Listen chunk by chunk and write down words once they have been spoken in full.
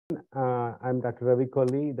I'm Dr. Ravi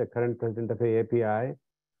Kohli, the current president of AAPI,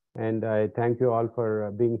 and I thank you all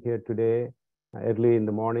for being here today early in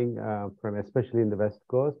the morning, from especially in the West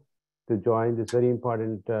Coast, to join this very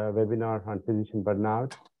important webinar on physician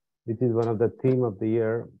burnout, which is one of the theme of the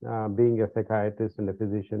year, being a psychiatrist and a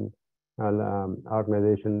physician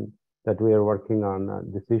organization that we are working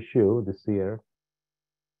on this issue this year.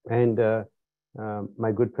 And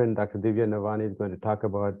my good friend, Dr. Divya Navani, is going to talk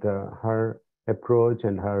about her approach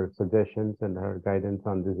and her suggestions and her guidance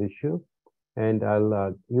on this issue. And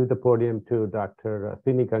I'll give the podium to Dr.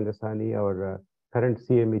 Srini Gangasani, our current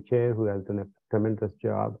CME chair, who has done a tremendous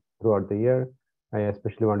job throughout the year. I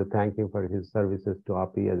especially want to thank him for his services to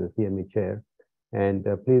AAPI as a CME chair. And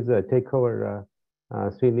please take over,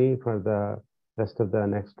 Srini, for the rest of the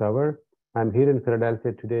next hour. I'm here in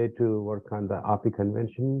Philadelphia today to work on the AAPI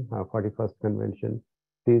convention, 41st convention.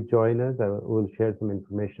 Please join us. I will share some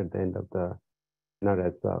information at the end of the webinar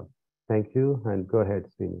as well. Thank you, and go ahead,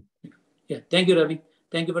 Srini. Yeah, thank you, Ravi.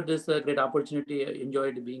 Thank you for this great opportunity. I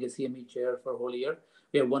enjoyed being a CME chair for a whole year.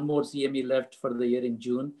 We have one more CME left for the year in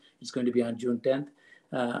June. It's going to be on June 10th.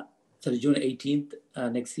 June 18th,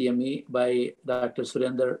 next CME by Dr.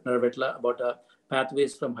 Surender Narvetla about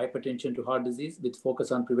pathways from hypertension to heart disease with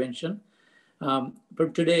focus on prevention.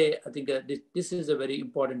 But today, I think this is a very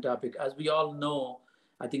important topic. As we all know,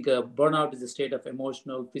 I think burnout is a state of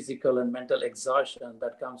emotional, physical, and mental exhaustion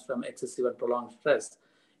that comes from excessive and prolonged stress.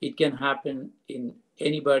 It can happen in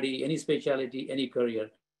anybody, any specialty, any career.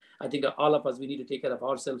 I think all of us, we need to take care of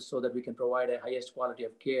ourselves so that we can provide a highest quality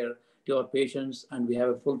of care to our patients and we have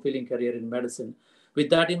a fulfilling career in medicine. With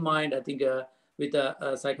that in mind, I think with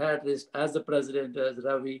a psychiatrist as the president, as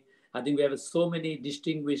Ravi, I think we have so many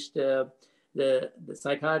distinguished the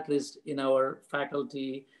psychiatrists in our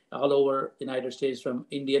faculty all over the United States from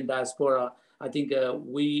Indian diaspora. I think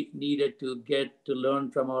we needed to get to learn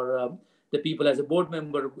from our the people. As a board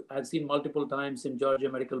member, I've seen multiple times in Georgia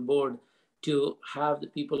Medical Board to have the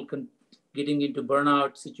people getting into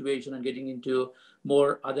burnout situation and getting into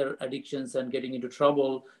more other addictions and getting into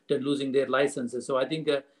trouble to losing their licenses. So I think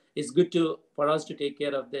it's good for us to take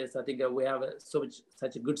care of this. I think we have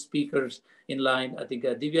such a good speakers in line. I think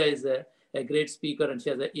Divya is a great speaker, and she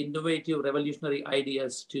has innovative, revolutionary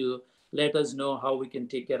ideas to let us know how we can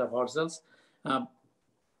take care of ourselves.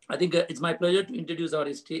 I think it's my pleasure to introduce our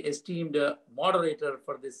esteemed moderator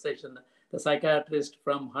for this session, the psychiatrist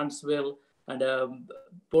from Huntsville and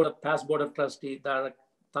past Board of Trustee, Tarak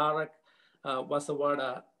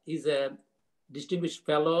Vasavada. He's a distinguished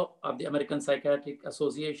fellow of the American Psychiatric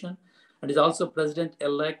Association and is also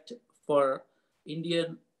president-elect for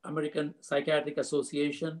Indian American Psychiatric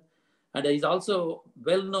Association. And he's also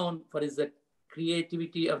well known for his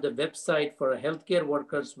creativity of the website for healthcare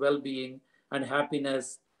workers' well-being and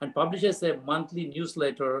happiness, and publishes a monthly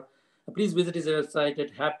newsletter. Please visit his website at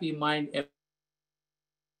Happy Mind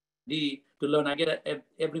MD to learn. I get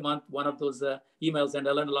every month one of those emails, and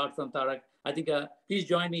I learn a lot from Tarak. I think please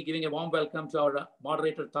join me giving a warm welcome to our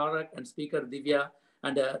moderator Tarak and speaker Divya,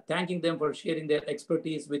 and thanking them for sharing their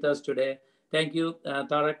expertise with us today. Thank you,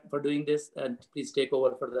 Tarak, for doing this, and please take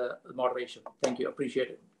over for the moderation. Thank you, appreciate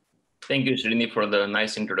it. Thank you, Srini, for the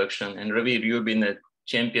nice introduction. And Ravi, you've been a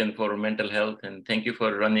champion for mental health, and thank you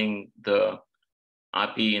for running the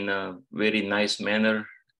AAPI in a very nice manner.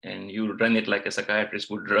 And you run it like a psychiatrist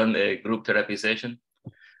would run a group therapy session.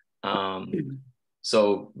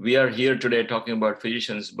 So we are here today talking about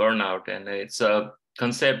physicians' burnout, and it's a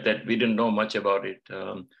concept that we didn't know much about it.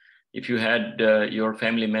 If you had your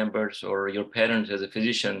family members or your parents as a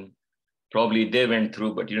physician, probably they went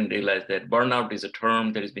through, but you didn't realize that burnout is a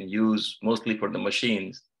term that has been used mostly for the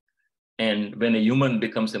machines. And when a human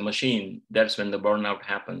becomes a machine, that's when the burnout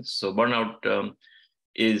happens. So burnout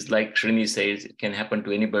is, like Srini says, it can happen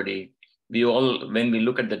to anybody. We all, when we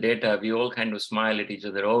look at the data, we all kind of smile at each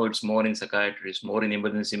other. Oh, it's more in psychiatry, it's more in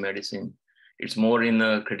emergency medicine, it's more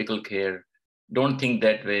in critical care. Don't think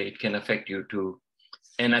that way, it can affect you too.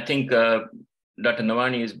 And I think Dr.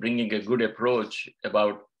 Navani is bringing a good approach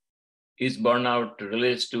about, is burnout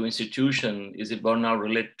related to institution? Is it burnout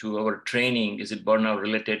related to our training? Is it burnout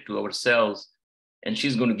related to ourselves? And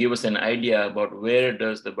she's going to give us an idea about where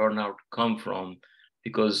does the burnout come from?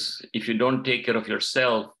 Because if you don't take care of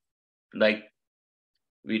yourself, like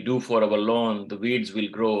we do for our lawn, the weeds will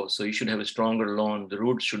grow. So you should have a stronger lawn. The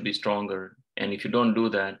roots should be stronger. And if you don't do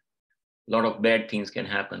that, a lot of bad things can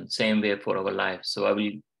happen. Same way for our life. So I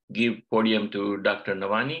will give podium to Dr.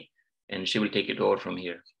 Navani, and she will take it over from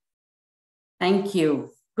here. Thank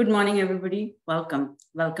you. Good morning, everybody. Welcome.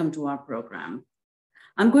 Welcome to our program.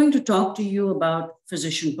 I'm going to talk to you about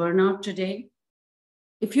physician burnout today.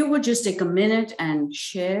 If you would just take a minute and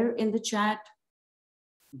share in the chat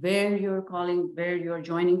where you're calling, where you're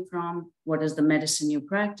joining from, what is the medicine you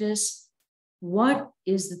practice, what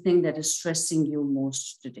is the thing that is stressing you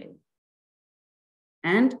most today?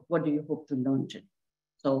 And what do you hope to learn today?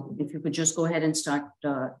 So if you could just go ahead and start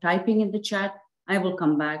typing in the chat, I will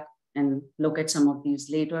come back and look at some of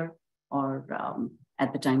these later or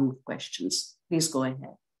at the time of questions. Please go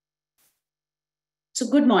ahead. So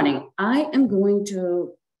good morning. I am going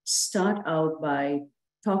to start out by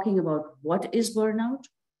talking about what is burnout,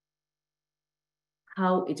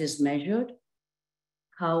 how it is measured,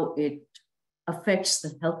 how it affects the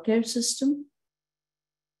healthcare system,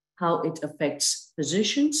 how it affects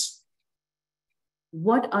physicians,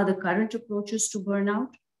 what are the current approaches to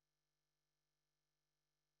burnout,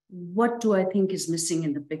 what do I think is missing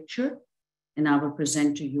in the picture, and I will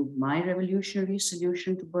present to you my revolutionary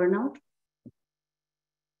solution to burnout.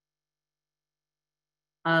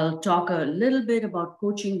 I'll talk a little bit about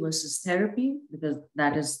coaching versus therapy, because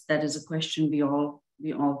that is a question we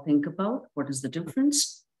all think about. What is the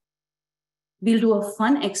difference? We'll do a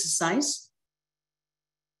fun exercise,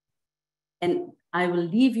 and I will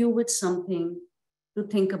leave you with something to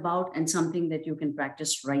think about and something that you can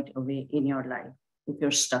practice right away in your life if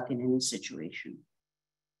you're stuck in any situation.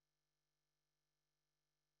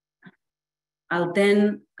 I'll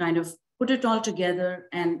then kind of put it all together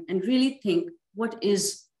and really think, what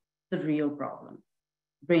is the real problem?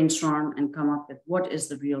 Brainstorm and come up with what is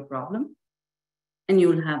the real problem. And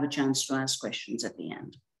you'll have a chance to ask questions at the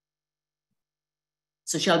end.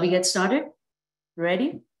 So shall we get started?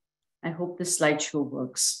 Ready? I hope this slideshow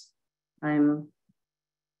works.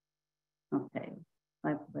 Okay.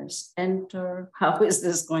 I press enter. How is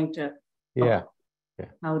this going to? Yeah.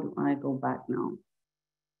 How do I go back now?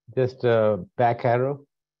 Just back arrow.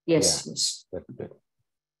 Yes, yes. That's good.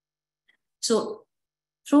 So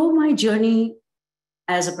through my journey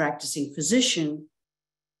as a practicing physician,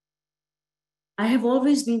 I have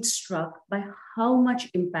always been struck by how much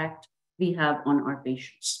impact we have on our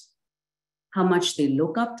patients, how much they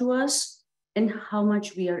look up to us, and how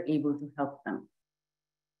much we are able to help them.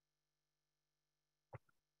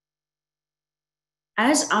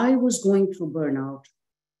 As I was going through burnout,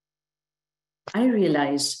 I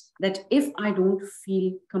realized that if I don't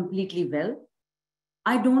feel completely well,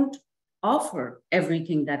 I don't offer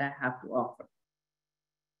everything that I have to offer.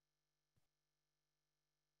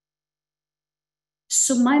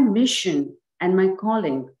 So my mission and my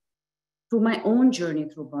calling through my own journey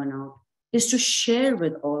through burnout is to share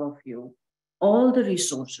with all of you all the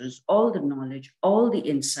resources, all the knowledge, all the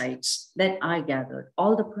insights that I gathered,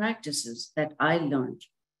 all the practices that I learned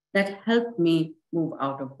that helped me move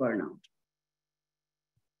out of burnout.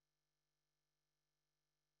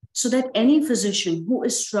 So that any physician who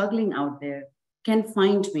is struggling out there can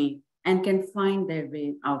find me and can find their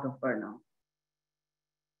way out of burnout.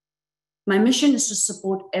 My mission is to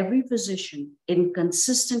support every physician in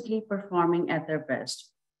consistently performing at their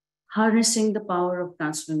best, harnessing the power of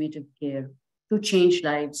transformative care to change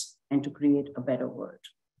lives and to create a better world.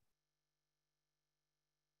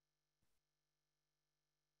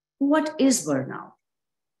 What is burnout?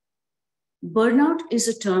 Burnout is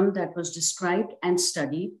a term that was described and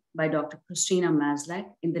studied by Dr. Christina Maslach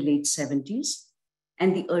in the late 70s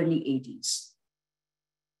and the early 80s.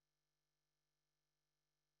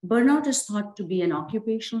 Burnout is thought to be an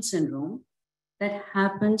occupational syndrome that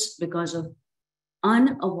happens because of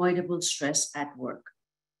unavoidable stress at work.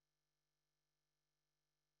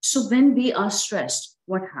 So when we are stressed,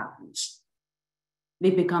 what happens? We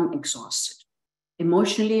become exhausted,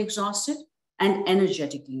 emotionally exhausted and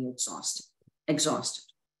energetically exhausted.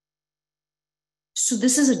 So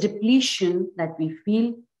this is a depletion that we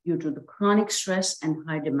feel due to the chronic stress and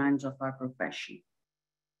high demands of our profession.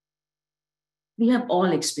 We have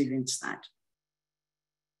all experienced that.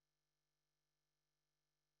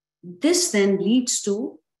 This then leads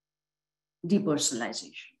to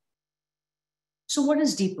depersonalization. So what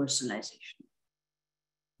is depersonalization?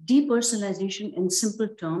 Depersonalization, in simple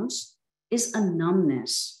terms, is a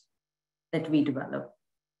numbness that we develop.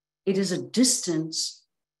 It is a distance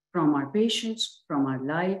from our patients, from our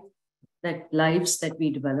lives that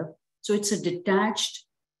we develop. So it's a detached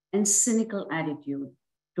and cynical attitude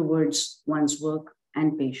towards one's work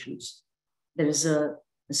and patients. There is a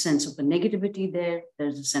sense of a negativity there.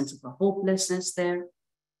 There's a sense of a hopelessness there.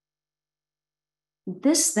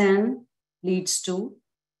 This then leads to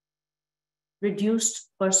reduced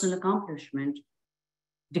personal accomplishment,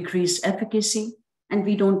 decreased efficacy, and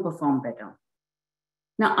we don't perform better.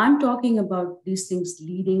 Now, I'm talking about these things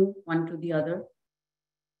leading one to the other.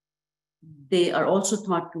 They are also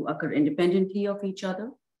thought to occur independently of each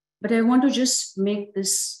other. But I want to just make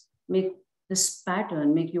this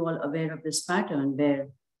pattern, make you all aware of this pattern where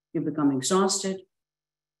you become exhausted,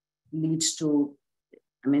 leads to,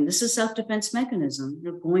 I mean, this is self-defense mechanism.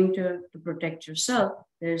 You're going to protect yourself.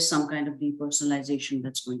 There's some kind of depersonalization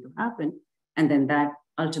that's going to happen. And then that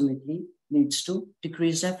ultimately leads to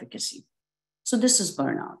decreased efficacy. So this is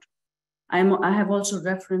burnout. I have also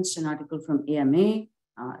referenced an article from AMA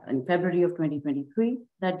in February of 2023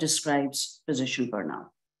 that describes physician burnout.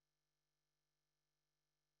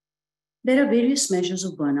 There are various measures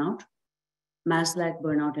of burnout. Maslach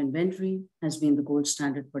burnout inventory has been the gold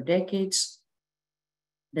standard for decades.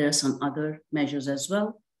 There are some other measures as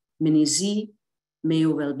well. Mini-Z,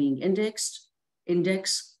 Mayo Wellbeing Index,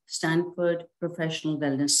 Stanford Professional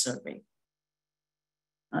Wellness Survey.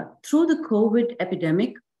 Through the COVID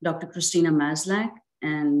epidemic, Dr. Christina Maslach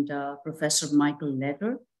and Professor Michael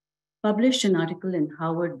Letter published an article in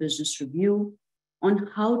Harvard Business Review on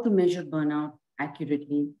how to measure burnout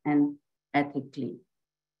accurately and ethically.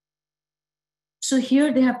 So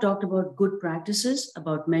here they have talked about good practices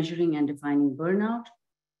about measuring and defining burnout.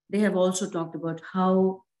 They have also talked about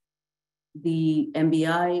how the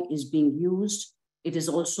MBI is being used. It is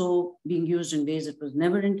also being used in ways it was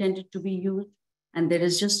never intended to be used. And there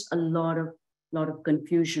is just a lot of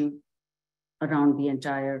confusion around the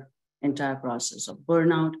entire process of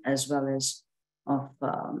burnout, as well as of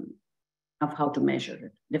how to measure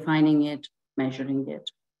it, defining it, measuring it.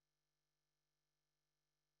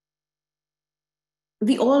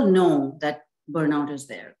 We all know that burnout is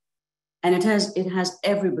there, and it has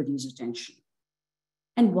everybody's attention.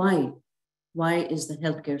 And why? Why is the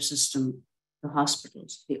healthcare system, the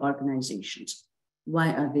hospitals, the organizations,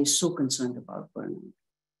 why are they so concerned about burnout?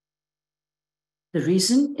 The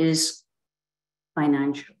reason is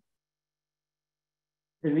financial.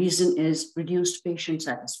 The reason is reduced patient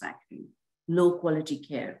satisfaction, low quality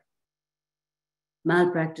care,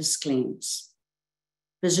 malpractice claims,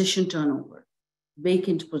 physician turnover,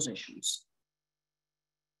 vacant positions,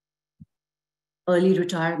 early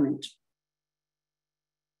retirement,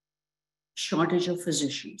 shortage of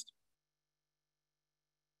physicians.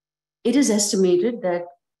 It is estimated that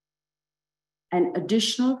an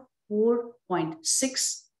additional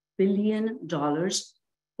 $4.6 billion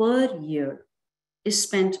per year is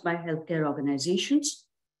spent by healthcare organizations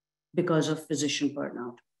because of physician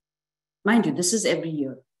burnout. Mind you, this is every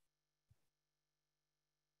year.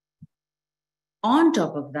 On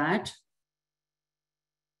top of that,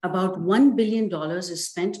 about $1 billion is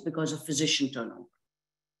spent because of physician turnover.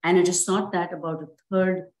 And it is not that about a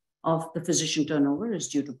third of the physician turnover is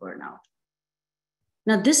due to burnout.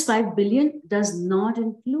 Now, this $5 billion does not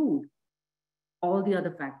include all the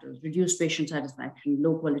other factors: reduced patient satisfaction,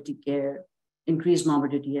 low quality care, increased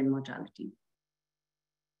morbidity and mortality.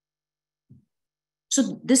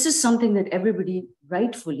 So this is something that everybody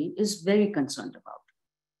rightfully is very concerned about.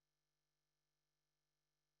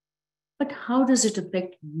 But how does it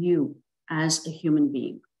affect you as a human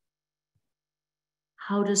being?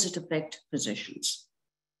 How does it affect physicians?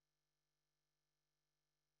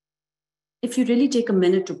 If you really take a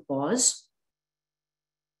minute to pause,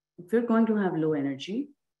 if you're going to have low energy,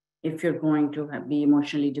 if you're going to be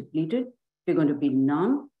emotionally depleted, if you're going to be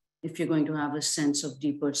numb, if you're going to have a sense of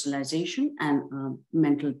depersonalization and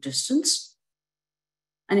mental distance,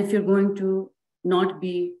 and if you're going to not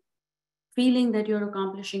be feeling that you're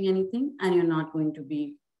accomplishing anything and you're not going to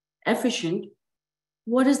be efficient,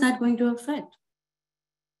 what is that going to affect?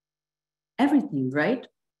 Everything, right?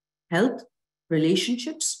 Health,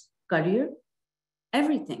 relationships, career,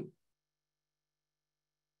 everything.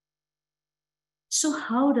 So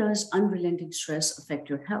how does unrelenting stress affect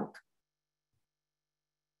your health?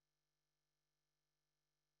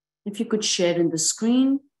 If you could share in the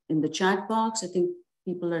screen, in the chat box, I think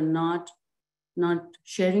people are not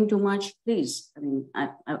sharing too much, please. I mean,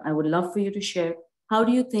 I would love for you to share. How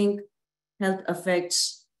do you think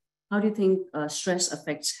stress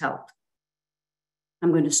affects health?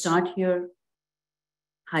 I'm going to start here.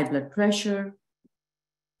 High blood pressure,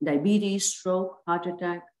 diabetes, stroke, heart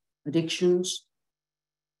attack, addictions.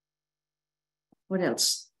 What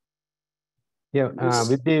else? Yeah,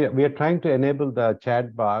 we are trying to enable the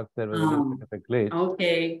chat box. There was a little bit of a glitch.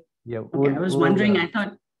 Okay. Yeah. Okay, I was wondering. I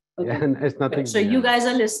thought. Okay. Yeah, and it's nothing. So you guys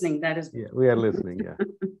are listening. That is. Yeah, we are listening. Yeah.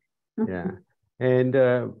 Yeah. And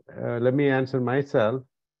let me answer myself.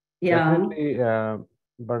 Yeah. Definitely,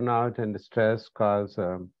 burnout and stress cause.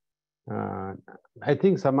 I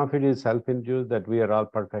think some of it is self-induced, that we are all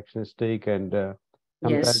perfectionistic, and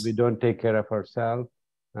sometimes we don't take care of ourselves,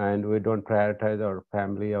 and we don't prioritize our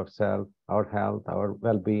family, ourselves, our health, our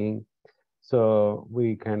well-being. So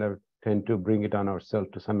we kind of tend to bring it on ourselves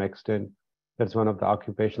to some extent. That's one of the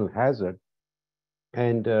occupational hazard.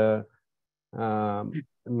 And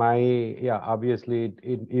obviously,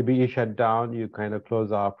 you shut down, you kind of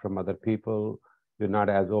close off from other people. You're not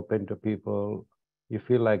as open to people. You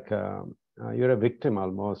feel like you're a victim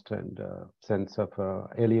almost, and sense of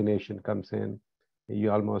alienation comes in.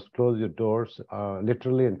 You almost close your doors,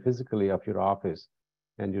 literally and physically, of your office,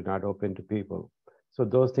 and you're not open to people. So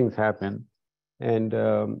those things happen, and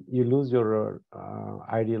you lose your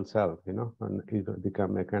ideal self, and you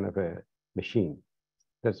become a kind of a machine.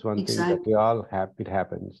 That's one thing that we all have. It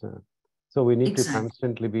happens. So we need to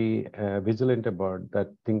constantly be vigilant about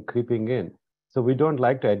that thing creeping in. So we don't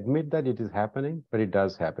like to admit that it is happening, but it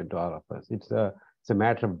does happen to all of us. It's a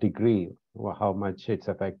matter of degree, how much it's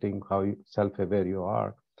affecting, how self-aware you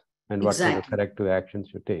are, and what kind of corrective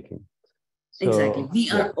actions you're taking. So,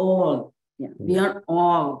 we are all, we are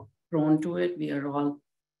all prone to it. We are all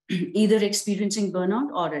either experiencing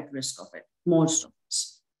burnout or at risk of it, most of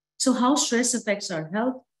us. So how stress affects our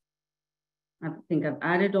health? I think I've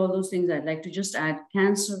added all those things. I'd like to just add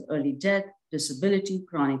cancer, early death, disability,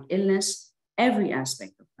 chronic illness, every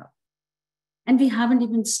aspect of health. And we haven't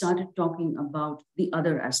even started talking about the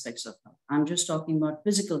other aspects of health. I'm just talking about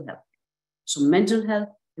physical health. So mental health,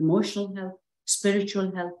 emotional health,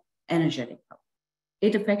 spiritual health, energetic health.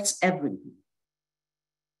 It affects everything.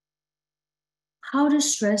 How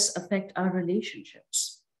does stress affect our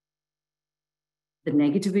relationships? The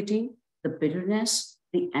negativity, the bitterness,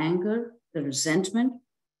 the anger, the resentment,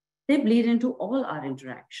 they bleed into all our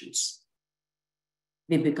interactions.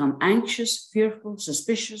 We become anxious, fearful,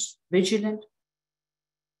 suspicious, vigilant.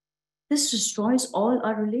 This destroys all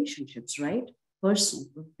our relationships, right? Personal,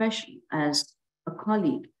 professional, as a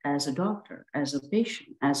colleague, as a doctor, as a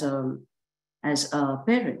patient, as a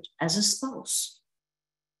parent, as a spouse.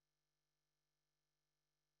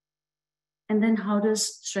 And then how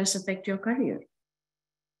does stress affect your career?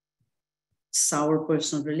 Sour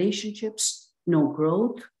personal relationships, no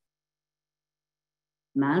growth,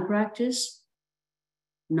 malpractice,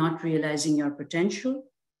 not realizing your potential,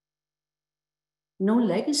 no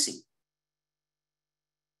legacy.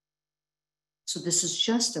 So this is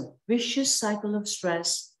just a vicious cycle of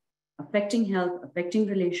stress, affecting health, affecting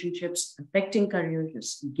relationships, affecting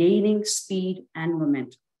careers, gaining speed and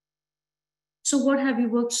momentum. So what have you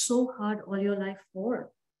worked so hard all your life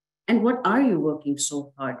for? And what are you working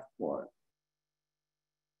so hard for?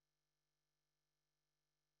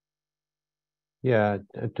 Yeah,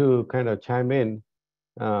 to kind of chime in,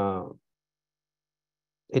 there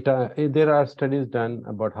are studies done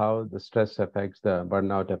about how the stress affects, the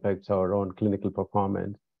burnout affects our own clinical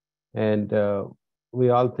performance. And we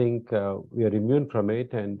all think we are immune from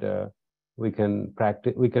it, and we can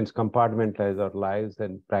compartmentalize our lives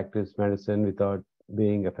and practice medicine without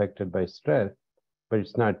being affected by stress, but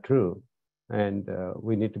it's not true. And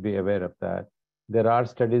we need to be aware of that. There are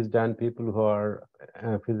studies done, people who are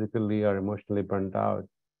physically or emotionally burnt out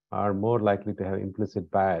are more likely to have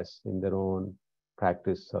implicit bias in their own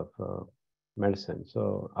practice of medicine.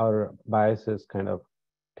 So our biases kind of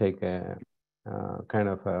take a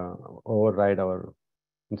override our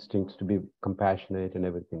instincts to be compassionate and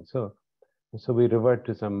everything. So we revert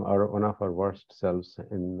to one of our worst selves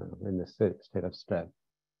in the state of stress.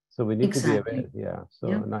 So we need to be aware. Yeah. So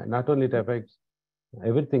not only it affects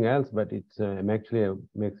everything else, but it actually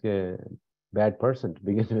makes you a bad person to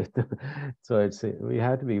begin with. So we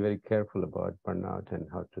have to be very careful about burnout and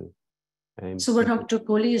how to. So what Dr.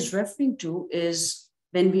 Kohli is referring to is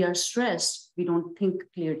when we are stressed, we don't think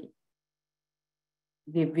clearly.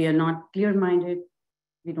 We are not clear-minded.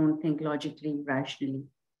 We don't think logically, rationally.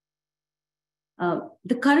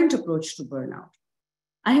 The current approach to burnout.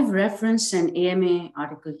 I have referenced an AMA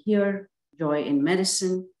article here, Joy in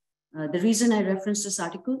Medicine. The reason I reference this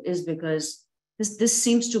article is because this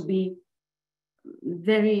seems to be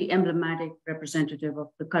very emblematic representative of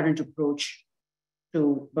the current approach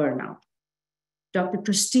to burnout. Dr.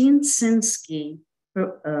 Christine Sinsky,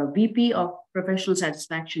 VP of Professional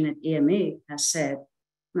Satisfaction at AMA, has said,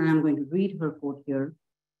 and I'm going to read her quote here,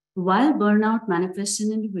 while burnout manifests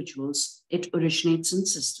in individuals, it originates in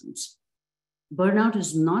systems. Burnout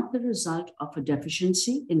is not the result of a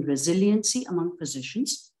deficiency in resiliency among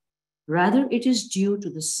physicians. Rather, it is due to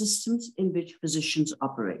the systems in which physicians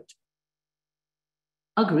operate.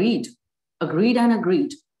 Agreed, agreed and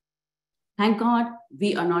agreed. Thank God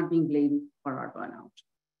we are not being blamed for our burnout.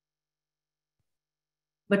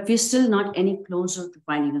 But we're still not any closer to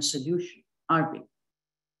finding a solution, are we?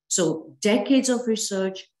 So decades of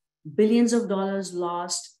research, billions of dollars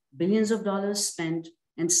lost, billions of dollars spent,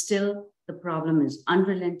 and still the problem is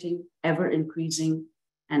unrelenting, ever increasing,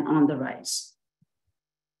 and on the rise.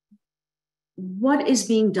 What is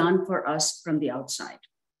being done for us from the outside?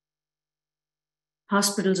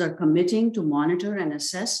 Hospitals are committing to monitor and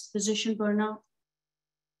assess physician burnout.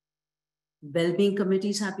 Well-being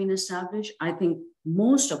committees have been established. I think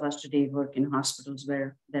most of us today work in hospitals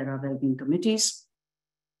where there are well-being committees.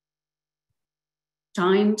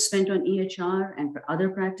 Time spent on EHR and for other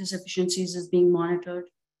practice efficiencies is being monitored.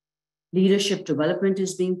 Leadership development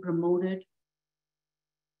is being promoted.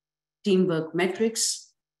 Teamwork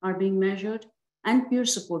metrics are being measured, and peer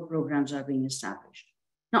support programs are being established.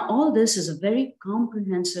 Now, all this is a very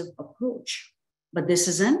comprehensive approach, but this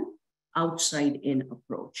is an outside-in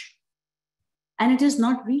approach, and it is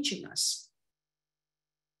not reaching us.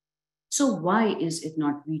 So why is it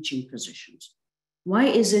not reaching physicians? Why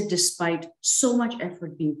is it, despite so much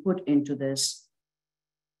effort being put into this,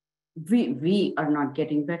 we are not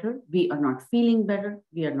getting better, we are not feeling better,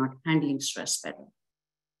 we are not handling stress better?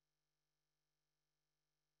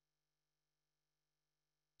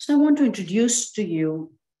 So I want to introduce to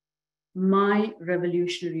you my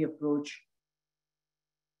revolutionary approach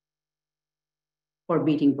for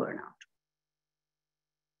beating burnout.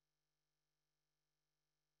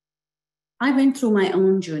 I went through my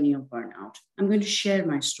own journey of burnout. I'm going to share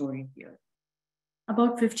my story here.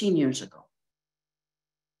 About 15 years ago,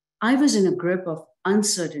 I was in a grip of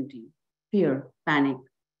uncertainty, fear, panic,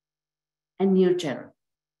 and near terror.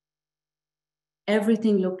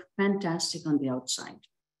 Everything looked fantastic on the outside,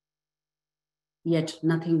 yet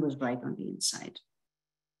nothing was right on the inside.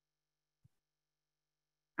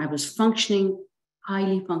 I was functioning,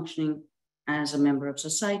 highly functioning as a member of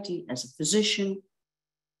society, as a physician,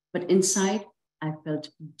 but inside I felt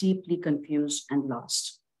deeply confused and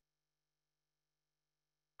lost.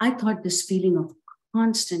 I thought this feeling of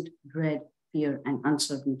constant dread, fear, and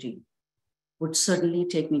uncertainty would certainly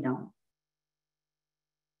take me down.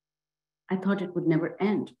 I thought it would never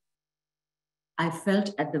end. I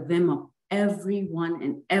felt at the whim of everyone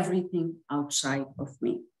and everything outside of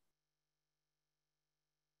me.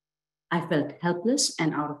 I felt helpless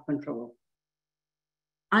and out of control.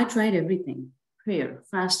 I tried everything: prayer,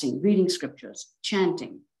 fasting, reading scriptures,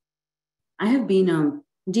 chanting. I have been a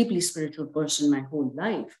deeply spiritual person my whole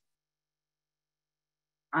life.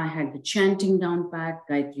 I had the chanting down pat,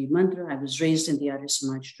 Gayatri Mantra. I was raised in the Arya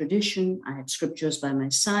Samaj tradition. I had scriptures by my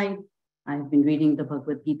side. I have been reading the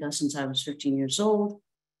Bhagavad Gita since I was 15 years old.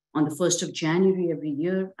 On the 1st of January every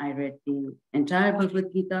year, I read the entire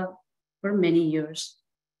Bhagavad Gita for many years.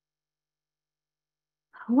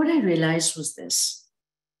 What I realized was this: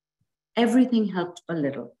 everything helped a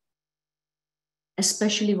little,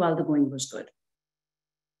 especially while the going was good.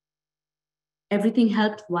 Everything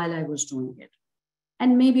helped while I was doing it,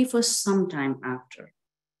 and maybe for some time after.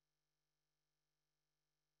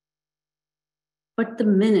 But the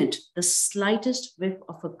minute the slightest whiff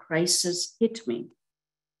of a crisis hit me,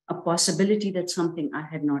 a possibility that something I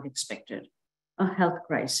had not expected, a health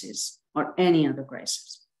crisis or any other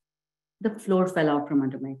crisis, the floor fell out from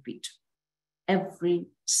under my feet every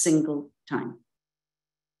single time.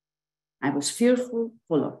 I was fearful,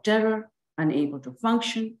 full of terror, unable to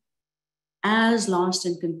function, as lost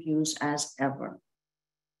and confused as ever.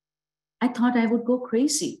 I thought I would go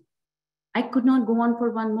crazy. I could not go on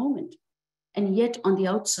for one moment. And yet on the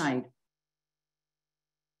outside,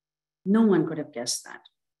 no one could have guessed that.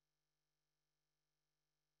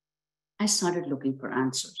 I started looking for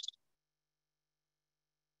answers.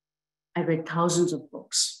 I read thousands of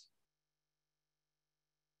books.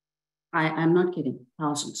 I'm not kidding,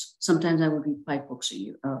 thousands. Sometimes I would read 5 books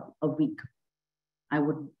a week. I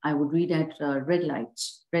would read at red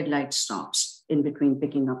light stops in between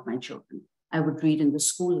picking up my children. I would read in the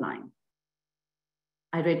school line.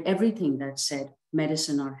 I read everything that said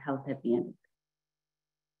medicine or health at the end.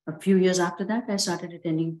 A few years after that, I started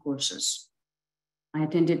attending courses. I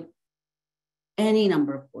attended any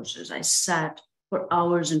number of courses. I sat for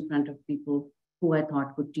hours in front of people who I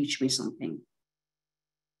thought could teach me something.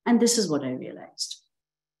 And this is what I realized.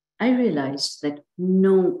 I realized that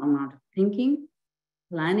no amount of thinking,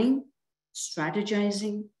 planning,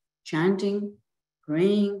 strategizing, chanting,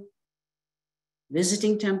 praying,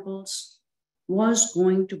 visiting temples was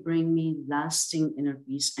going to bring me lasting inner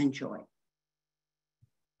peace and joy.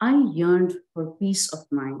 I yearned for peace of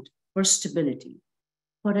mind, for stability,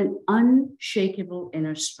 for an unshakable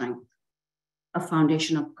inner strength, a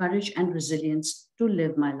foundation of courage and resilience to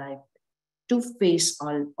live my life, to face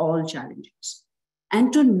all challenges,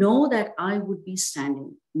 and to know that I would be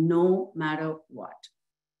standing no matter what.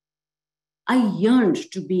 I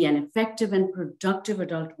yearned to be an effective and productive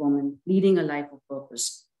adult woman, leading a life of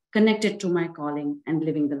purpose, connected to my calling and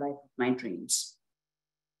living the life of my dreams.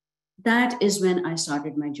 That is when I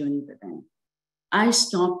started my journey within. I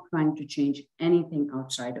stopped trying to change anything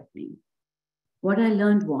outside of me. What I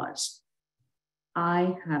learned was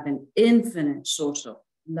I have an infinite source of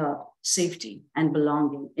love, safety, and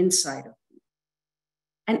belonging inside of me.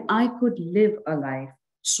 And I could live a life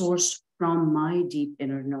sourced from my deep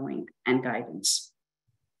inner knowing and guidance.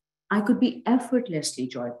 I could be effortlessly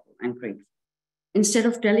joyful and grateful instead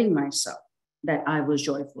of telling myself that I was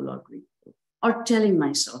joyful or grateful, or telling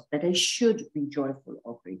myself that I should be joyful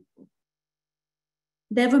or grateful.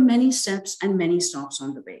 There were many steps and many stops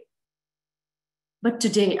on the way. But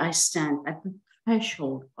today I stand at the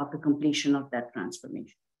threshold of the completion of that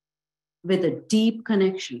transformation with a deep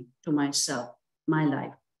connection to myself, my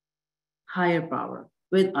life, higher power,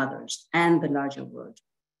 with others, and the larger world.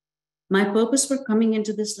 My purpose for coming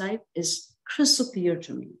into this life is crystal clear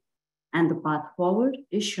to me, and the path forward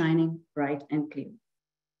is shining bright and clear.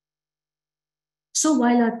 So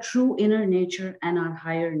while our true inner nature and our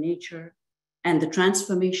higher nature and the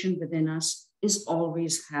transformation within us is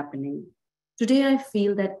always happening, today I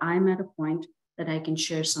feel that I'm at a point that I can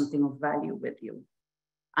share something of value with you.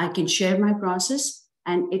 I can share my process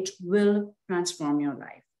and it will transform your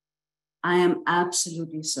life. I am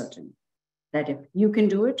absolutely certain that if you can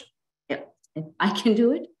do it, if I can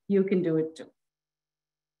do it, you can do it too.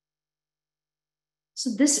 So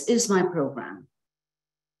this is my program.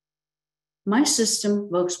 My system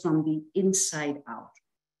works from the inside out.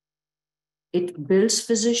 It builds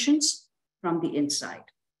physicians from the inside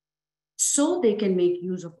so they can make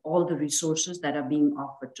use of all the resources that are being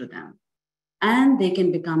offered to them, and they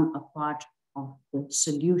can become a part of the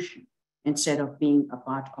solution instead of being a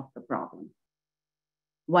part of the problem.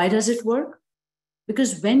 Why does it work?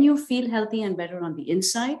 Because when you feel healthy and better on the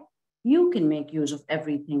inside, you can make use of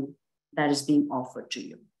everything that is being offered to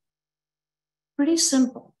you. Pretty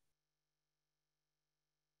simple.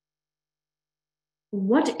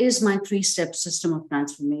 What is my 3-step system of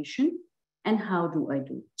transformation and how do I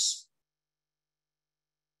do this?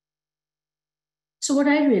 So what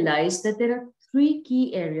I realized that there are 3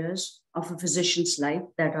 key areas of a physician's life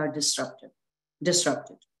that are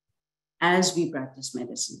disrupted as we practice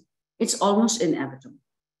medicine. It's almost inevitable.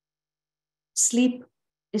 Sleep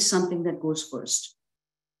is something that goes first.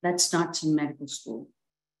 That starts in medical school.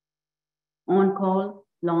 On call,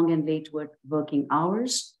 long and late working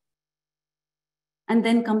hours. And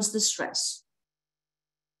then comes the stress.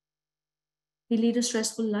 We lead a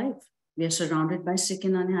stressful life. We are surrounded by sick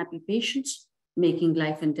and unhappy patients, making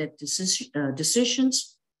life and death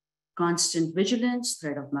decisions, constant vigilance,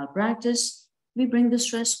 threat of malpractice. We bring the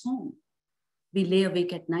stress home. We lay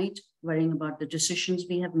awake at night worrying about the decisions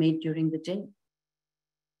we have made during the day.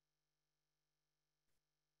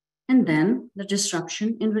 And then the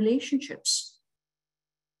disruption in relationships.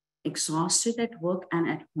 Exhausted at work and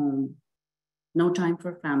at home. No time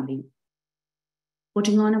for family.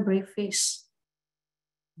 Putting on a brave face.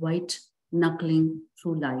 White knuckling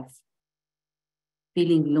through life.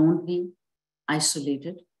 Feeling lonely,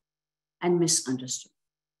 isolated, and misunderstood.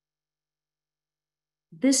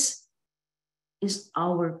 This is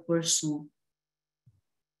our personal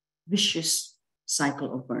vicious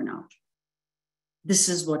cycle of burnout. This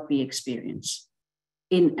is what we experience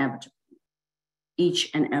inevitably, each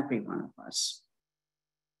and every one of us.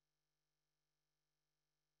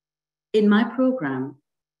 In my program,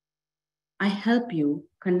 I help you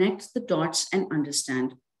connect the dots and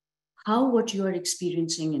understand how what you are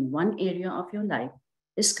experiencing in one area of your life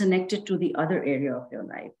is connected to the other area of your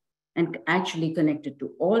life and actually connected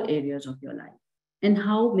to all areas of your life, and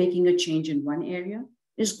how making a change in one area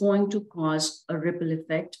is going to cause a ripple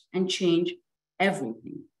effect and change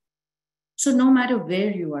everything. So no matter where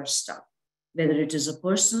you are stuck, whether it is a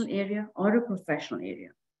personal area or a professional area,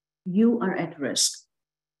 you are at risk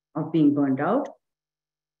of being burned out,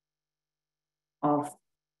 of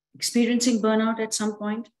experiencing burnout at some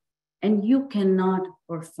point, and you cannot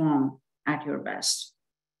perform at your best.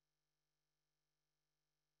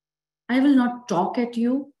 I will not talk at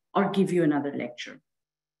you or give you another lecture.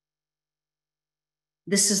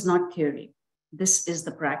 This is not theory. This is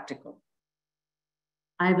the practical.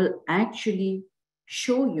 I will actually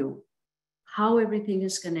show you how everything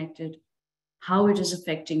is connected, how it is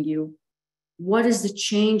affecting you, what is the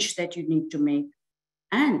change that you need to make,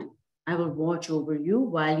 and I will watch over you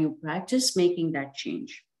while you practice making that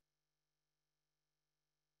change.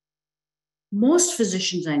 Most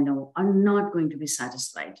physicians I know are not going to be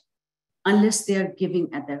satisfied unless they are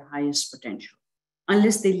giving at their highest potential,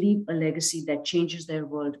 unless they leave a legacy that changes their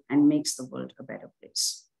world and makes the world a better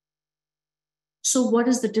place. So what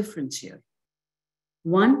is the difference here?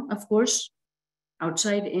 One, of course,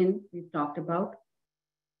 outside in, we've talked about.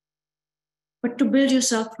 but to build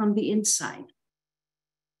yourself from the inside.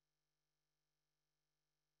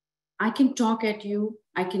 I can talk at you,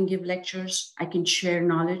 I can give lectures, I can share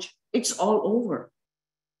knowledge. It's all over.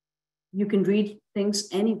 You can read things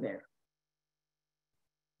anywhere.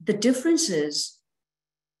 The difference is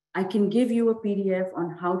I can give you a PDF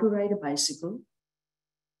on how to ride a bicycle,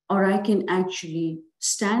 or I can actually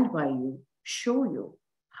stand by you, show you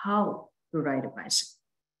how to ride a bicycle,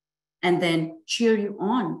 and then cheer you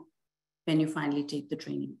on when you finally take the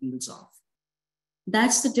training wheels off.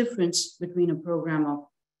 That's the difference between a program of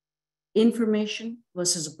information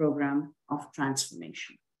versus a program of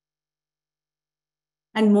transformation.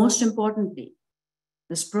 And most importantly,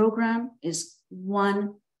 this program is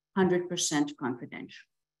 100% confidential.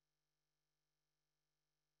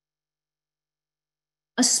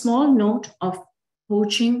 A small note of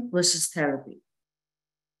coaching versus therapy.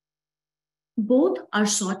 Both are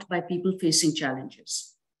sought by people facing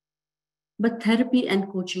challenges, but therapy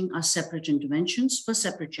and coaching are separate interventions for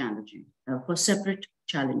separate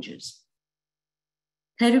challenges.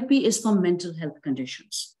 Therapy is for mental health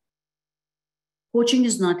conditions. Coaching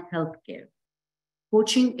is not healthcare.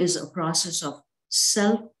 Coaching is a process of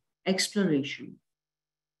self-exploration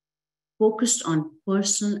focused on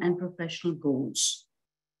personal and professional goals,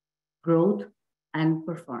 growth, and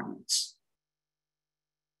performance.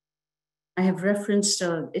 I have referenced,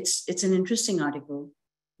 it's an interesting article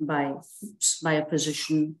by a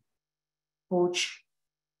physician coach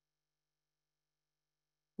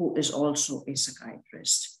who is also a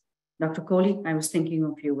psychiatrist. Dr. Kohli, I was thinking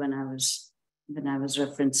of you when I was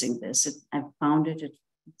referencing this. I found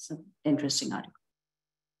it's an interesting article.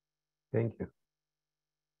 Thank you.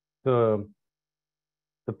 So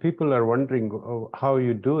the people are wondering how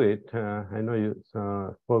you do it. I know you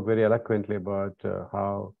spoke very eloquently about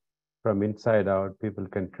how from inside out people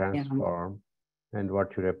can transform and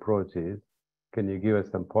what your approach is. Can you give us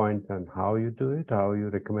some points on how you do it, how you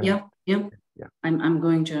recommend it? Yeah. I'm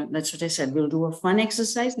going to, that's what I said. We'll do a fun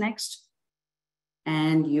exercise next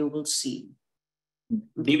and you will see.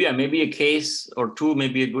 Divya, maybe a case or two may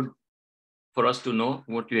be good for us to know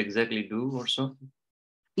what you exactly do or so.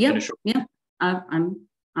 Yeah. I'm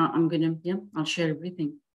gonna, I'll share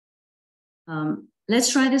everything.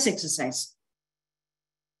 Let's try this exercise.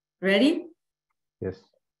 Ready? Yes.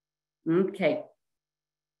 Okay.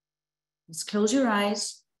 Let's close your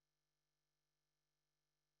eyes.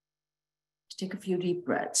 Take a few deep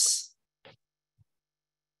breaths.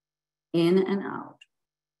 In and out.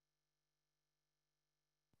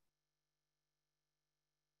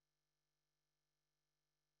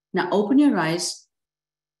 Now open your eyes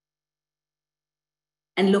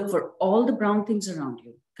and look for all the brown things around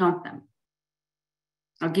you. Count them.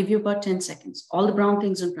 I'll give you about 10 seconds. All the brown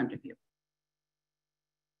things in front of you.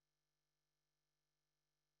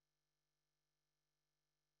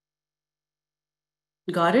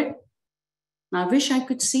 Got it? Now I wish I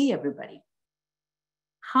could see everybody.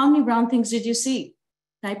 How many brown things did you see?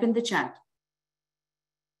 Type in the chat.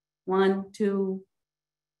 1, 2.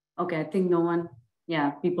 Okay, I think no one.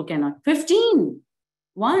 Yeah, people cannot. 15.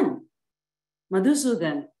 1.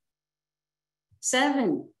 Madhusudan.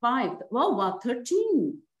 7, 5. Whoa, wow,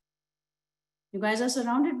 13. You guys are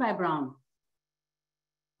surrounded by brown.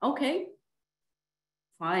 Okay.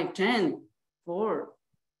 5, 10, 4.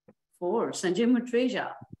 Sanjay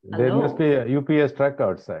Mutreja. Hello. There must be a UPS truck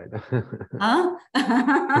outside. Huh?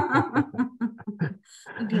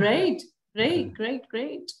 Great.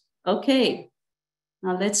 Okay.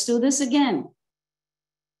 Now let's do this again.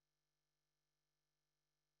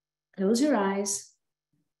 Close your eyes.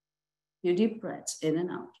 Your deep breaths in and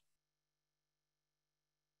out.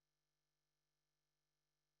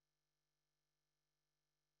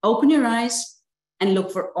 Open your eyes and look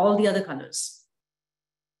for all the other colors.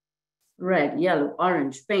 Red, yellow,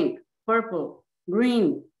 orange, pink, purple,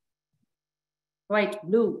 green, white,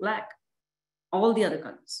 blue, black, all the other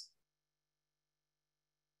colors.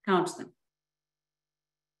 Count them.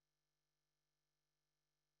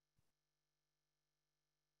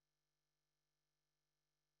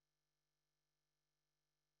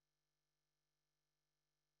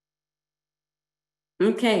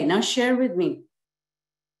 Okay, now share with me.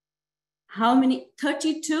 How many?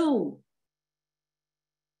 32,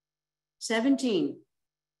 17,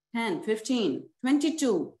 10, 15,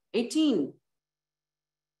 22, 18.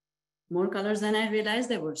 More colors than I realized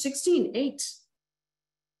there were. 16, 8,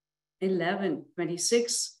 11,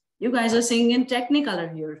 26. You guys are singing in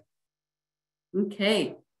Technicolor here.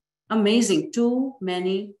 Okay, amazing. Too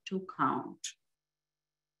many to count.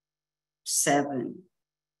 7.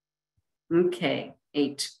 Okay,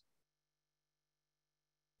 8.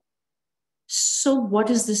 So what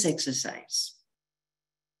is this exercise?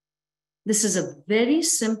 This is a very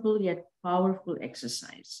simple yet powerful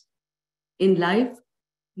exercise. In life,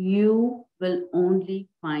 you will only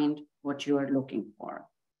find what you are looking for.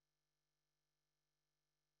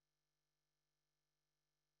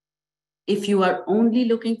 If you are only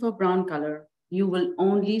looking for brown color, you will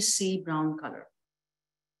only see brown color.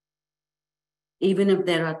 Even if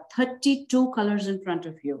there are 32 colors in front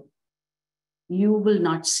of you, you will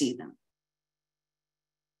not see them.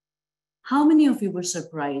 How many of you were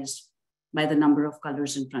surprised by the number of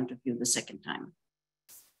colors in front of you the second time?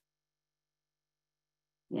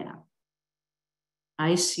 Yeah.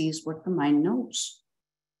 I see is what the mind knows.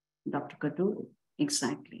 Dr. Kaduri,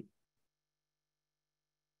 exactly.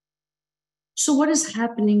 So what is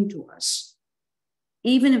happening to us?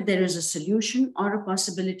 Even if there is a solution or a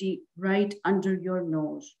possibility right under your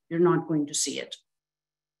nose, you're not going to see it.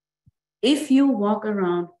 If you walk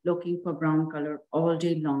around looking for brown color all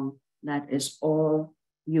day long, that is all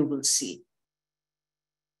you will see.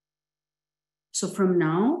 So from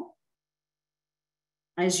now,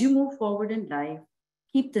 as you move forward in life,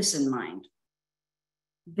 keep this in mind.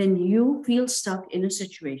 When you feel stuck in a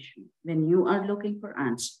situation, when you are looking for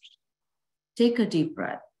answers, take a deep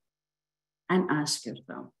breath and ask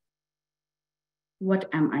yourself, what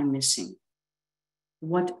am I missing?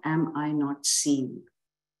 What am I not seeing?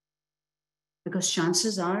 Because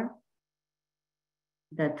chances are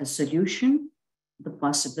that the solution, the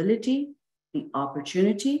possibility, the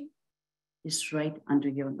opportunity is right under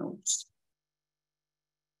your nose.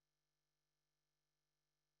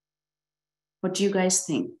 What do you guys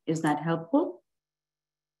think? Is that helpful?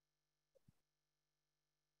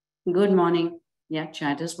 Good morning. Yeah,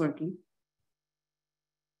 chat is working.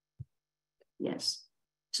 Yes.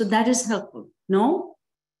 So that is helpful. No?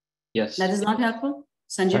 Yes. That is not helpful?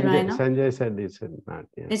 Sanjay Raina? Sanjay said it's not.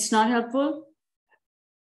 Yeah. It's not helpful?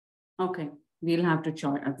 Okay. We'll have to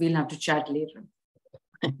chat later.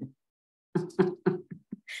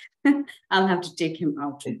 I'll have to take him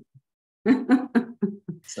out.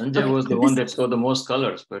 Sanjay was the one that saw the most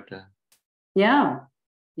colors, but Yeah.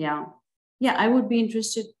 I would be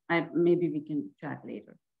interested. Maybe we can chat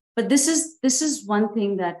later. But this is one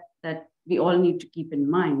thing that we all need to keep in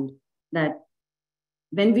mind, that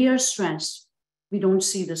when we are stressed, we don't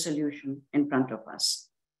see the solution in front of us.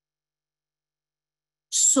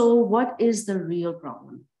 So what is the real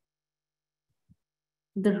problem?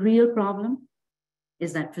 The real problem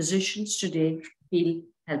is that physicians today feel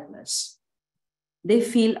helpless. They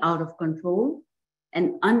feel out of control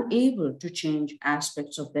and unable to change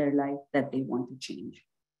aspects of their life that they want to change.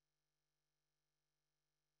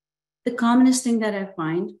 The commonest thing that I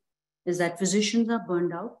find is that physicians are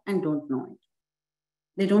burned out and don't know it.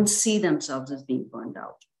 They don't see themselves as being burned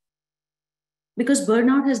out. Because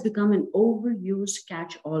burnout has become an overused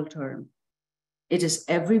catch-all term. It is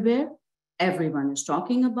everywhere, everyone is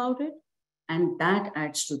talking about it, and that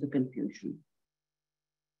adds to the confusion.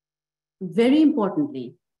 Very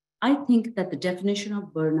importantly, I think that the definition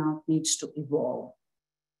of burnout needs to evolve.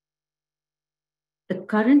 The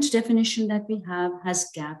current definition that we have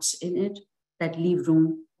has gaps in it that leave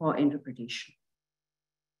room for interpretation.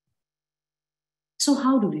 So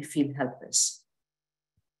how do we feel helpless?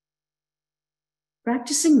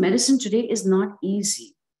 Practicing medicine today is not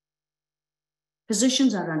easy.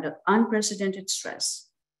 Physicians are under unprecedented stress.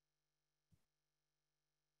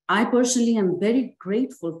 I personally am very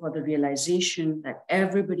grateful for the realization that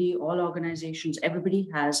everybody, all organizations, everybody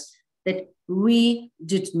has, that we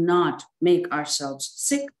did not make ourselves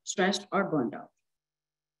sick, stressed, or burned out.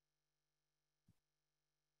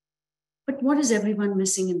 But what is everyone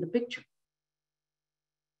missing in the picture?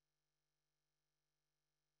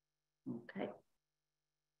 Okay.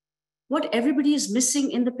 What everybody is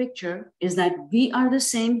missing in the picture is that we are the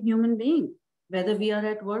same human being, whether we are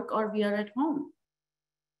at work or we are at home.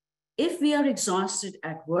 If we are exhausted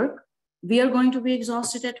at work, we are going to be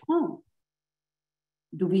exhausted at home.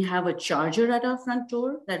 Do we have a charger at our front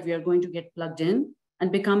door that we are going to get plugged in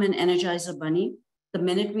and become an Energizer bunny the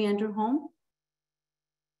minute we enter home?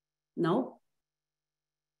 No.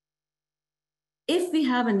 If we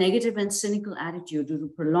have a negative and cynical attitude due to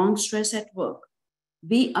prolonged stress at work,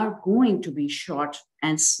 we are going to be short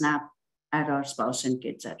and snap at our spouse and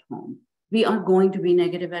kids at home. We are going to be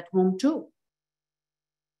negative at home too.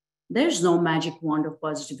 There's no magic wand of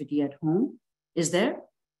positivity at home, is there?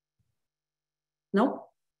 No.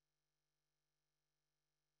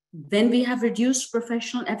 When we have reduced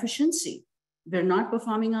professional efficiency, we're not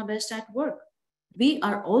performing our best at work. We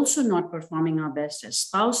are also not performing our best as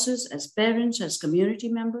spouses, as parents, as community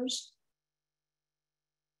members.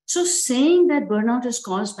 So saying that burnout is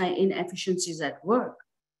caused by inefficiencies at work,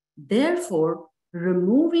 therefore,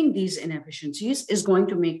 removing these inefficiencies is going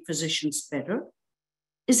to make physicians better,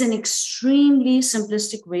 is an extremely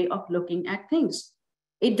simplistic way of looking at things.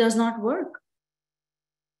 It does not work.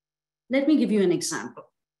 Let me give you an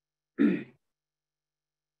example.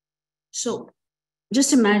 So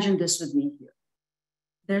just imagine this with me here.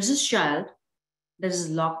 There's this child that is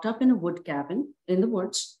locked up in a wood cabin in the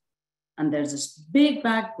woods, and there's this big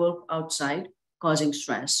bad wolf outside causing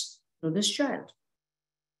stress to this child.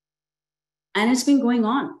 And it's been going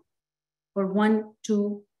on for 1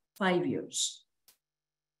 to 5 years.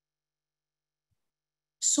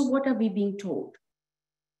 So what are we being told?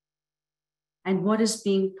 And what is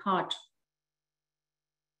being taught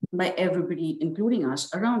by everybody, including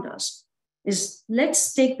us, around us, is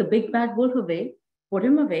let's take the big bad wolf away, put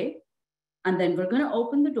him away, and then we're going to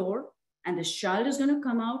open the door, and this child is going to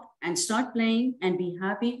come out and start playing and be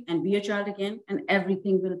happy and be a child again, and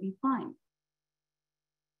everything will be fine.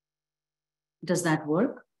 Does that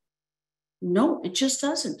work? No, it just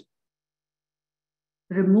doesn't.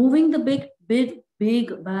 Removing the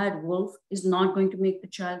big bad wolf is not going to make the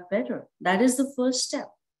child better. That is the first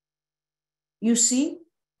step. You see,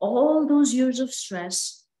 all those years of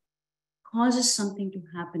stress causes something to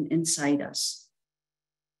happen inside us.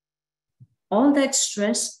 All that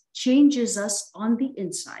stress changes us on the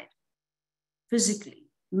inside, physically,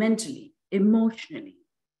 mentally, emotionally,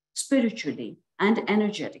 spiritually, and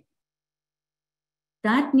energetically.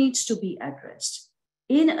 That needs to be addressed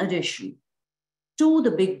in addition to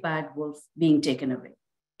the big bad wolf being taken away.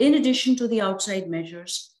 In addition to the outside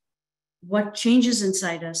measures, what changes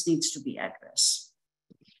inside us needs to be addressed.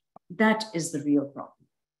 That is the real problem.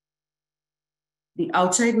 The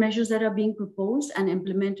outside measures that are being proposed and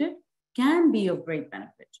implemented can be of great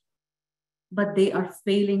benefit, but they are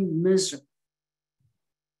failing miserably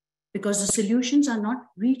because the solutions are not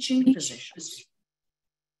reaching physicians.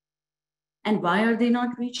 And why are they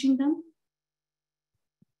not reaching them?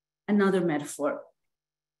 Another metaphor.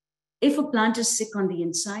 If a plant is sick on the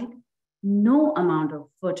inside, no amount of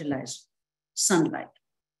fertilizer, sunlight,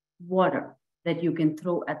 water that you can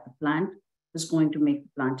throw at the plant is going to make the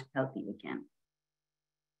plant healthy again.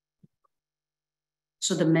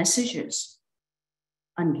 So the message is,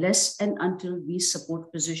 unless and until we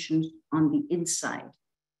support physicians on the inside,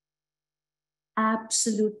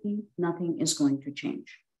 absolutely nothing is going to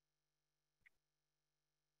change.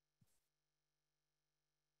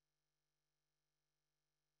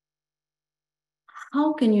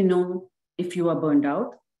 How can you know if you are burned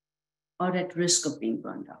out or at risk of being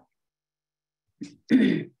burned out?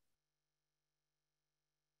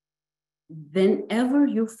 Whenever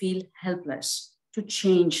you feel helpless to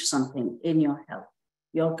change something in your health,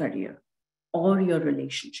 your career, or your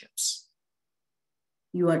relationships,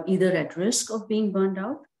 you are either at risk of being burned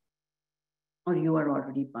out or you are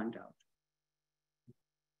already burned out.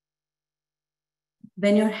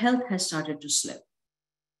 When your health has started to slip,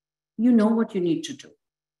 you know what you need to do,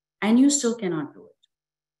 and you still cannot do it.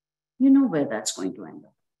 You know where that's going to end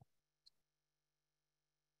up.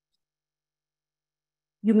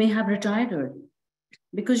 You may have retired early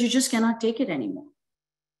because you just cannot take it anymore.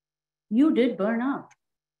 You did burn out,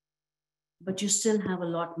 but you still have a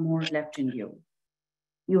lot more left in you.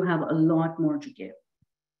 You have a lot more to give.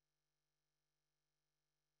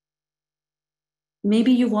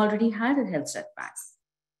 Maybe you've already had a health setback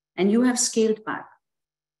and you have scaled back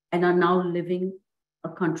and are now living a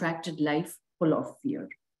contracted life full of fear.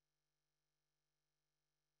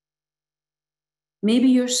 Maybe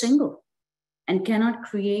you're single and cannot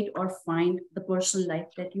create or find the personal life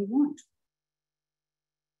that you want.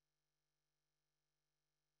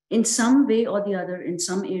 In some way or the other, in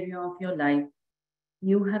some area of your life,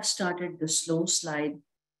 you have started the slow slide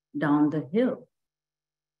down the hill.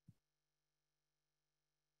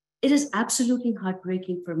 It is absolutely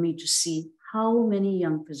heartbreaking for me to see how many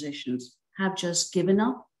young physicians have just given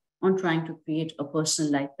up on trying to create a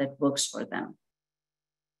personal life that works for them.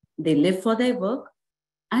 They live for their work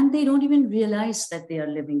and they don't even realize that they are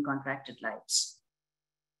living contracted lives.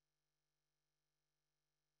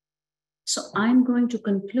 So I'm going to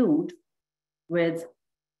conclude with,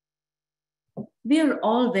 we are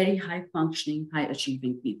all very high functioning, high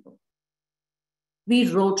achieving people.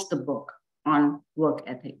 We wrote the book on work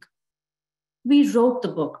ethic. We wrote the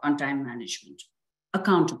book on time management,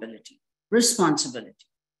 accountability, responsibility,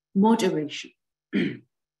 motivation,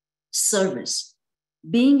 service,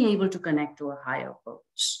 being able to connect to a higher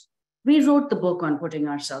purpose. We wrote the book on putting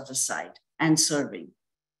ourselves aside and serving.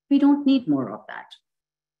 We don't need more of that.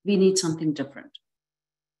 We need something different.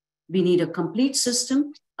 We need a complete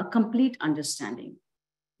system, a complete understanding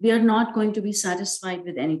We are not going to be satisfied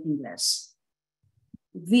with anything less.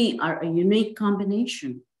 We are a unique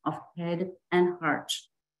combination of head and heart,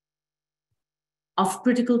 of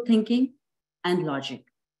critical thinking and logic.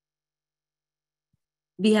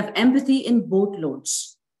 We have empathy in both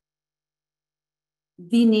loads.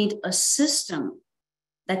 We need a system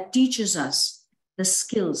that teaches us the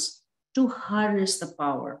skills to harness the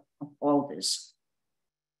power of all this.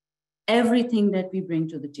 Everything that we bring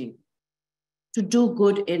to the table, to do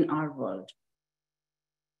good in our world,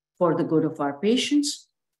 for the good of our patients,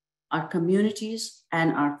 our communities,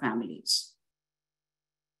 and our families.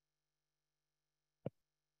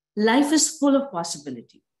 Life is full of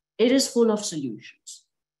possibility. It is full of solutions.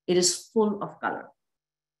 It is full of color.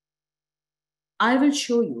 I will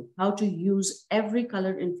show you how to use every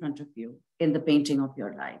color in front of you in the painting of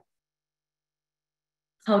your life.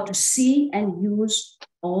 How to see and use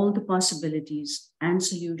all the possibilities and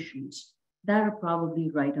solutions that are probably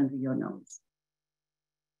right under your nose.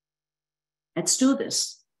 Let's do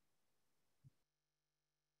this.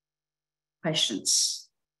 Questions?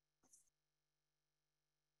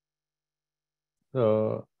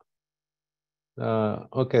 So,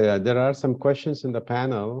 okay, there are some questions in the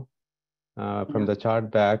panel from the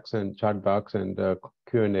chat box and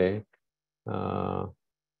Q&A.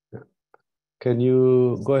 Can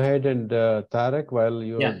you go ahead and Tarek, while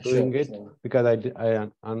you're doing it? Sure. Because I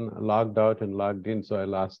logged out and logged in, so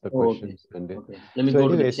I'll ask the questions. Okay. And okay. Let me so go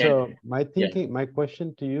anyway, to the chat. So my thinking, my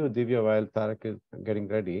question to you, Divya, while Tarek is getting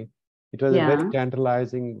ready, it was a very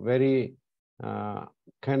tantalizing, very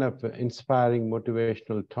kind of inspiring,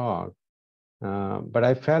 motivational talk. But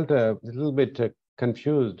I felt a little bit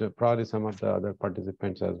confused, probably some of the other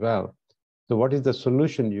participants as well. So what is the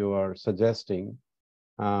solution you are suggesting?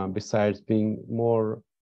 Besides being more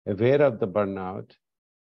aware of the burnout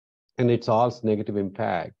and its all negative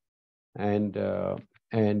impact, and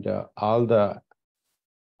all the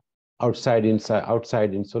outside in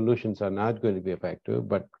solutions are not going to be effective,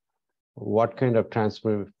 but what kind of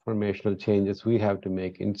transformational changes we have to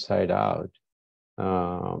make inside out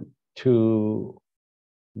to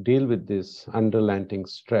deal with this underlying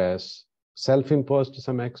stress, self-imposed to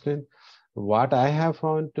some extent. What I have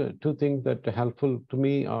found, two things that are helpful to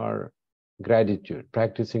me are gratitude,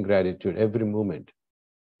 practicing gratitude every moment.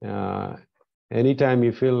 Anytime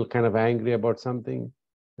you feel kind of angry about something,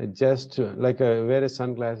 just like wear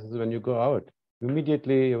sunglasses when you go out,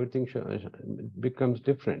 immediately everything becomes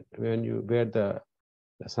different. When you wear the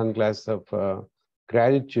sunglasses of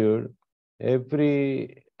gratitude,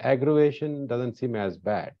 every aggravation doesn't seem as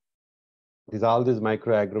bad. There's all these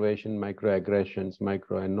microaggressions,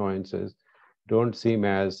 micro annoyances don't seem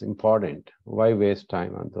as important. Why waste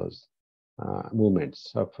time on those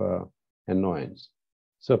moments of annoyance?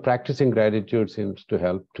 So practicing gratitude seems to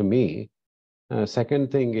help to me.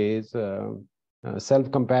 Second thing is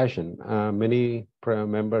self-compassion. Many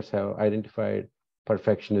members have identified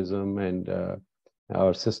perfectionism and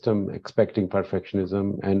our system expecting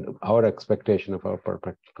perfectionism, and our expectation of our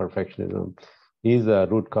perfectionism is a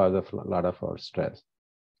root cause of a lot of our stress.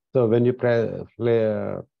 So when you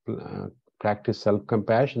practice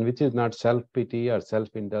self-compassion, which is not self-pity or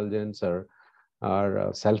self-indulgence or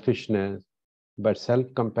selfishness, but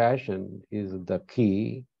self-compassion is the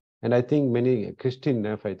key. And I think Christine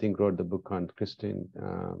Neff, I think, wrote the book on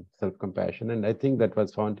self-compassion. And I think that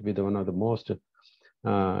was found to be one of the most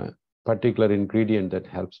particular ingredient that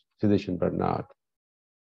helps physician burnout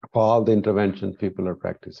for all the interventions people are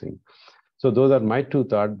practicing. So those are my two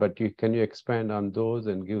thoughts, but can you expand on those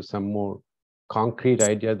and give some more concrete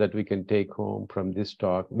idea that we can take home from this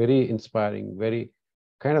talk? Very inspiring, very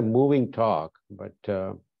kind of moving talk, but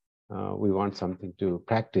we want something to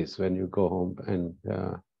practice when you go home and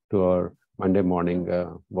to our Monday morning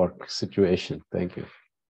work situation. Thank you.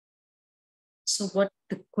 So what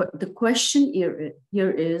the question here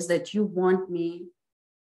is that you want me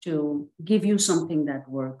to give you something that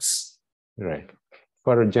works. Right.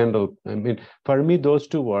 For a general, I mean, for me, those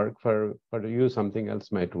two work. For you, something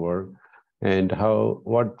else might work. And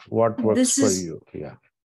what works for you? Yeah.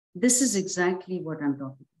 This is exactly what I'm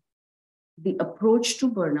talking about. The approach to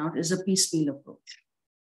burnout is a piecemeal approach.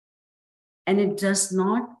 And it does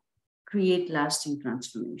not create lasting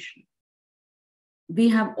transformation. We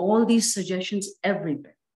have all these suggestions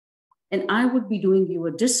everywhere. And I would be doing you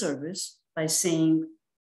a disservice by saying,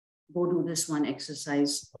 go do this one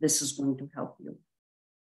exercise, this is going to help you.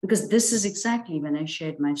 Because this is exactly when I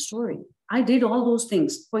shared my story. I did all those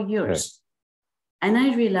things for years. Right. And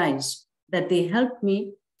I realized that they helped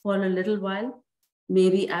me for a little while,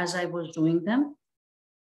 maybe as I was doing them.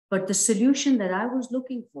 But the solution that I was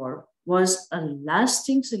looking for was a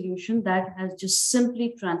lasting solution that has just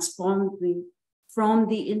simply transformed me from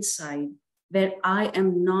the inside, where I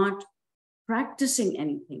am not practicing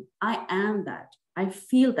anything. I am that. I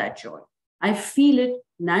feel that joy. I feel it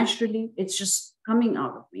naturally. It's just coming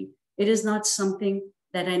out of me. It is not something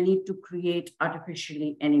that I need to create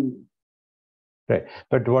artificially anymore. Right.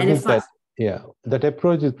 But what is that? Yeah, that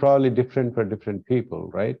approach is probably different for different people,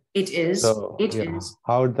 right? It is. So, it is.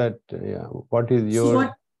 How that, what is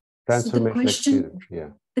your transformation experience? Yeah.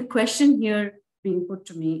 The question here being put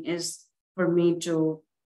to me is for me to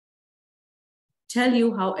tell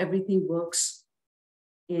you how everything works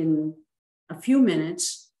in a few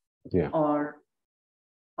minutes, or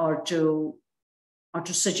to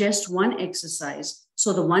suggest one exercise.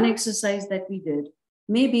 So the one exercise that we did,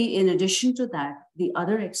 maybe in addition to that, the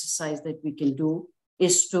other exercise that we can do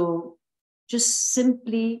is to just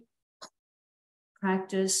simply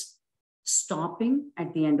practice stopping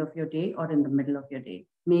at the end of your day or in the middle of your day,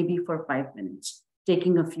 maybe for 5 minutes,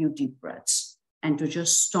 taking a few deep breaths, and to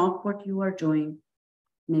just stop what you are doing,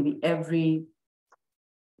 maybe every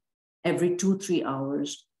 2-3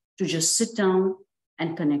 hours, to just sit down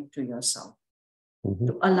and connect to yourself,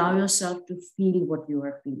 to allow yourself to feel what you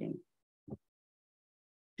are feeling,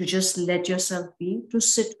 to just let yourself be, to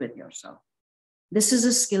sit with yourself. This is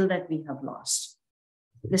a skill that we have lost.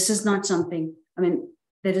 This is not something,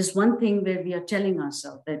 there is one thing where we are telling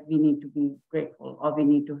ourselves that we need to be grateful, or we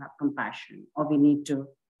need to have compassion, or we need to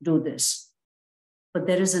do this. But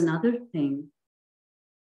there is another thing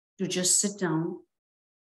to just sit down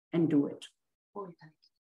and do it.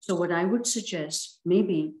 So what I would suggest,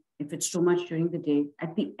 maybe if it's too much during the day,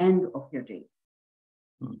 at the end of your day,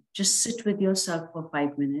 just sit with yourself for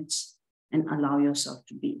 5 minutes and allow yourself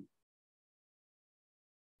to be.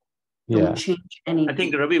 Don't change anything. I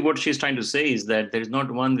think, Ravi, what she's trying to say is that there's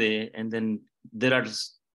not one way, and then there are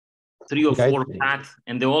 3 or 4 paths,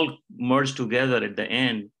 and they all merge together at the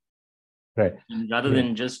end. Right. And rather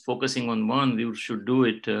than just focusing on one, we should do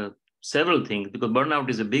it several things, because burnout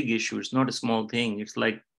is a big issue. It's not a small thing. It's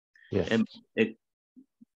like a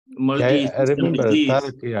multi-system I remember,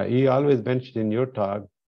 disease. you always mentioned in your talk,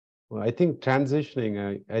 I think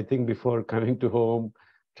transitioning, I think before coming to home,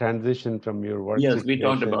 transition from your work Yes, situation, we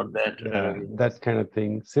talked about that. that kind of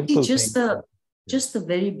thing, simple just the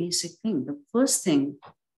very basic thing. The first thing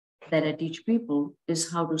that I teach people is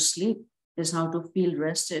how to sleep, is how to feel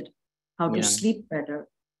rested, how to sleep better,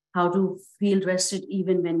 how to feel rested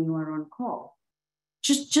even when you are on call.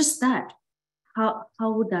 Just that. How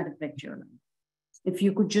would that affect your life? If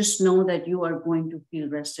you could just know that you are going to feel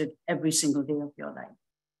rested every single day of your life,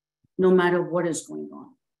 no matter what is going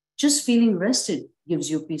on. Just feeling rested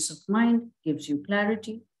gives you peace of mind, gives you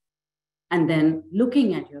clarity, and then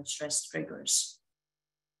looking at your stress triggers.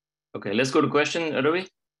 Okay, let's go to question, Ravi.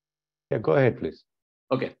 Yeah, go ahead, please.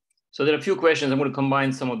 Okay, so there are a few questions. I'm going to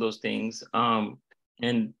combine some of those things,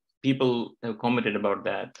 and people have commented about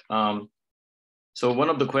that. So one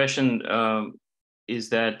of the question is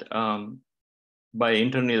that by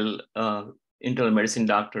internal medicine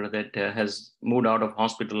doctor that has moved out of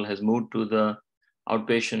hospital, has moved to the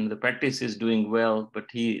outpatient. The practice is doing well, but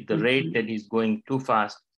the rate that he's going too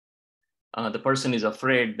fast, the person is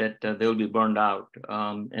afraid that they will be burned out,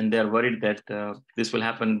 and they're worried that this will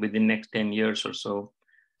happen within next 10 years or so.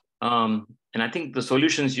 And I think the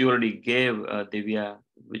solutions you already gave, Divya,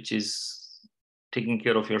 which is taking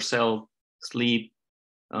care of yourself, sleep,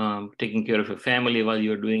 taking care of your family while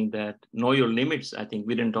you're doing that, know your limits. I think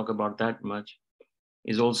we didn't talk about that much,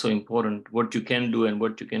 is also important. What you can do and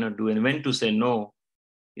what you cannot do, and when to say no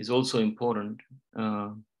is also important.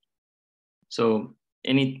 So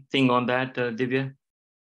anything on that, Divya?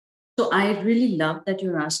 So I really love that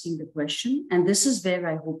you're asking the question. And this is where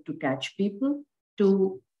I hope to catch people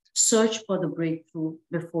to search for the breakthrough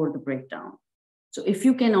before the breakdown. So if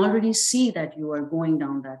you can already see that you are going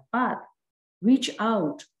down that path, reach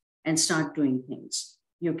out and start doing things.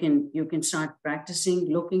 You can start practicing,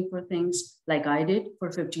 looking for things like I did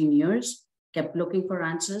for 15 years, kept looking for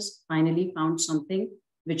answers, finally found something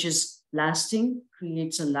which is lasting,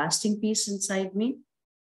 creates a lasting peace inside me.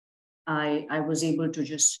 I was able to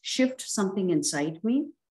just shift something inside me.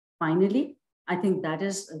 Finally, I think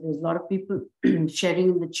there's a lot of people sharing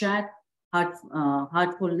in the chat,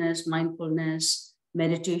 heartfulness, mindfulness,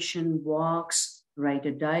 meditation, walks, write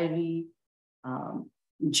a diary,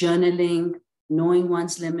 journaling, knowing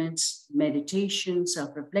one's limits, meditation,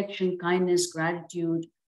 self-reflection, kindness, gratitude,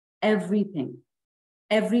 everything.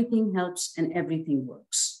 Everything helps and everything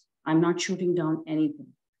works. I'm not shooting down anything.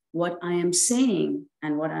 What I am saying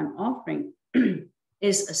and what I'm offering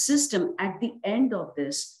is a system at the end of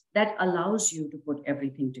this that allows you to put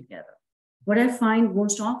everything together. What I find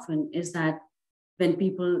most often is that when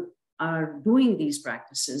people are doing these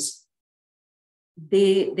practices,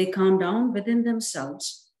 they calm down within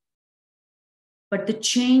themselves, but the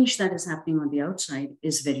change that is happening on the outside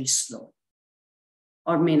is very slow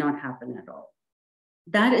or may not happen at all.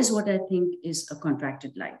 That is what I think is a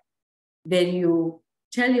contracted life, where you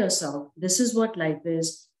tell yourself, this is what life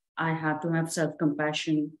is. I have to have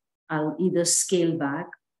self-compassion. I'll either scale back.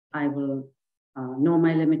 I will know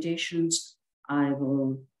my limitations. I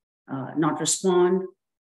will not respond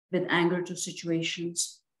with anger to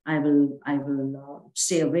situations. I will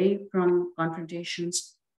stay away from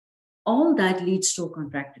confrontations. All that leads to a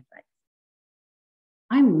contracted life.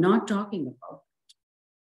 I'm not talking about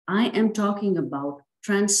that. I am talking about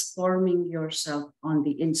transforming yourself on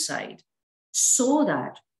the inside so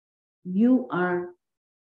that you are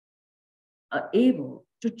able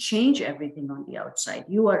to change everything on the outside.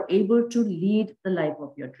 You are able to lead the life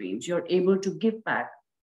of your dreams. You're able to give back.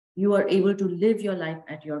 You are able to live your life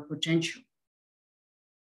at your potential.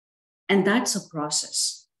 And that's a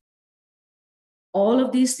process. All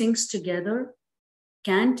of these things together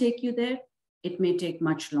can take you there. It may take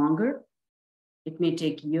much longer. It may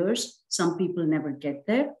take years. Some people never get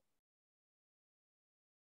there.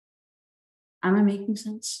 Am I making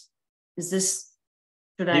sense? Is this,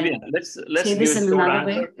 should Divya, let's say give this a in short another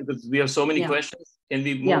answer way? because we have so many questions. Can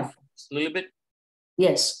we move a little bit?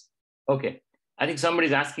 Yes. Okay. I think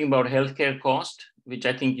somebody's asking about healthcare cost, which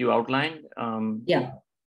I think you outlined.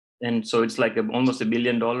 And so it's like almost $1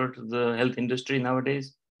 billion to the health industry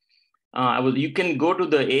nowadays. You can go to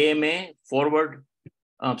the AMA forward,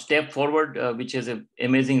 step forward, which has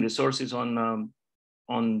amazing resources on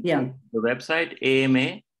the website,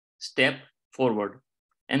 AMA step forward,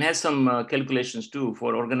 and has some calculations too.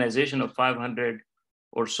 For organization of 500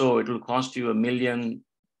 or so, it will cost you $1 million.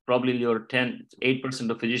 Probably your 8%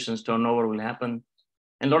 of physicians turnover will happen.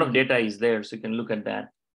 And a lot of data is there, so you can look at that.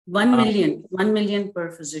 1 million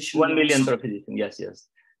per physician. 1 million per physician, yes.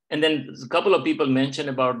 And then a couple of people mentioned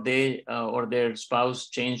about they or their spouse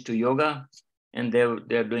changed to yoga, and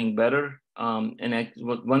they're doing better. And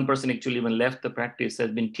one person actually even left the practice, has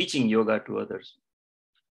been teaching yoga to others.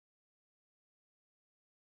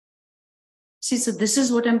 See, so this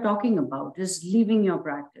is what I'm talking about, is leaving your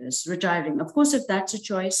practice, retiring. Of course, if that's a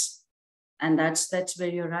choice and that's where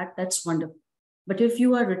you're at, that's wonderful. But if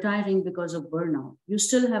you are retiring because of burnout, you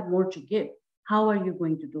still have more to give. How are you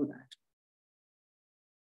going to do that?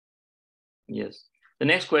 Yes. The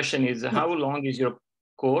next question is, how long is your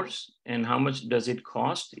course and how much does it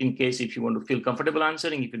cost? In case if you want to feel comfortable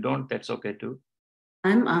answering, if you don't, that's okay too.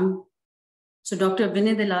 So Dr.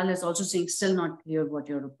 Vinay Dalal is also saying, still not clear what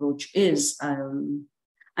your approach is. I'm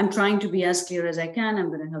trying to be as clear as I can. I'm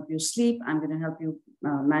going to help you sleep. I'm going to help you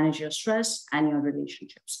manage your stress and your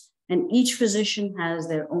relationships. And each physician has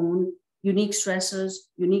their own unique stressors,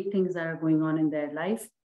 unique things that are going on in their life.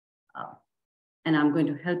 And I'm going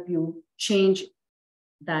to help you change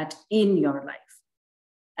that in your life.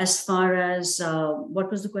 As far as,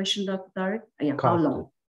 what was the question, Dr. Tariq? Yeah, how long?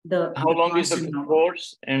 How long is the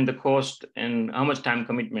course and the cost, and how much time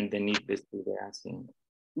commitment they need, basically, they're asking.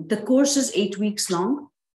 The course is 8 weeks long.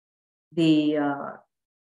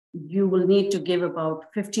 You will need to give about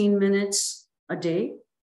 15 minutes a day.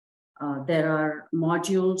 There are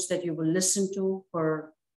modules that you will listen to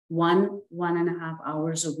for 1.5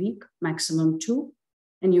 hours a week, maximum 2,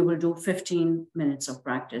 and you will do 15 minutes of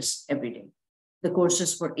practice every day. The course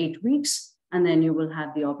is for 8 weeks. And then you will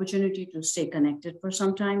have the opportunity to stay connected for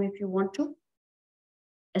some time if you want to.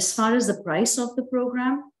 As far as the price of the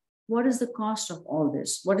program, what is the cost of all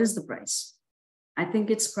this? What is the price? I think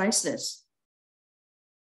it's priceless.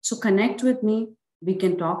 So connect with me. We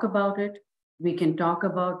can talk about it. We can talk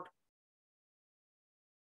about.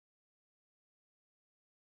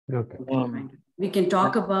 We can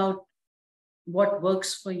talk about what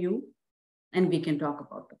works for you, and we can talk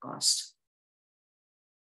about the cost.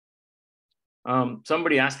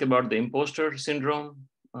 Somebody asked about the imposter syndrome.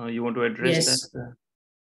 You want to address that?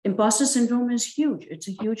 Imposter syndrome is huge. It's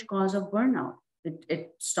a huge cause of burnout.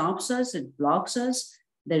 It stops us, it blocks us.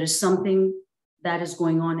 There is something that is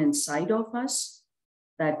going on inside of us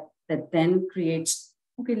that then creates,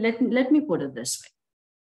 okay, let me put it this way.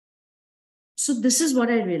 So this is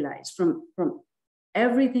what I realized from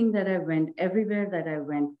everything that I went, everywhere that I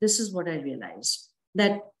went, this is what I realized,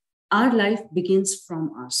 that our life begins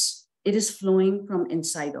from us. It is flowing from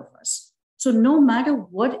inside of us. So no matter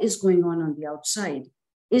what is going on the outside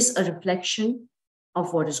is a reflection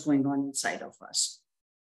of what is going on inside of us.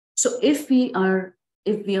 So if we are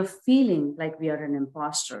feeling like we are an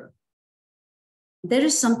imposter, there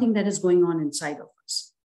is something that is going on inside of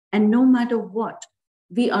us. And no matter what,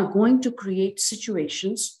 we are going to create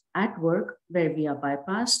situations at work where we are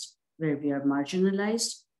bypassed, where we are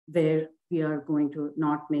marginalized, where we are going to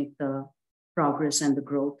not make the progress and the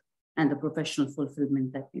growth and the professional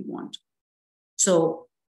fulfillment that we want. So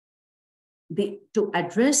to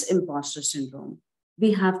address imposter syndrome,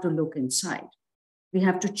 we have to look inside. We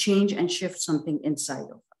have to change and shift something inside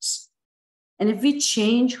of us. And if we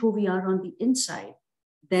change who we are on the inside,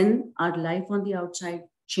 then our life on the outside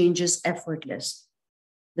changes effortlessly.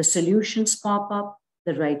 The solutions pop up,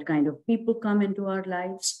 the right kind of people come into our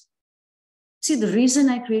lives. See, the reason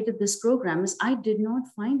I created this program is I did not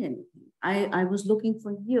find anything. I was looking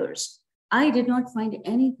for years. I did not find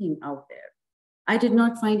anything out there. I did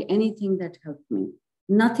not find anything that helped me.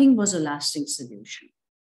 Nothing was a lasting solution.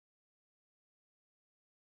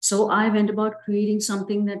 So I went about creating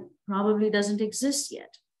something that probably doesn't exist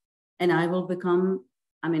yet. And I will become,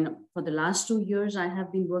 for the last 2 years, I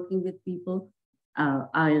have been working with people.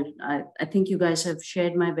 I think you guys have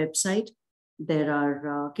shared my website. There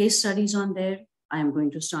are case studies on there. I am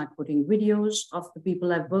going to start putting videos of the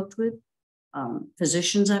people I've worked with,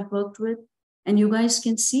 physicians I've worked with, and you guys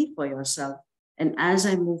can see for yourself. And as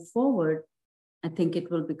I move forward, I think it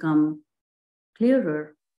will become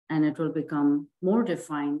clearer and it will become more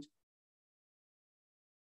defined.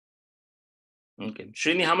 Okay.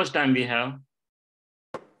 Srini, how much time we have?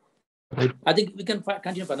 I think we can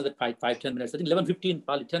continue for another 5-10 minutes. I think 11:15,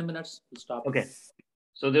 probably 10 minutes. We'll stop. Okay.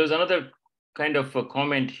 So there's another kind of a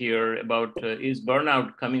comment here about is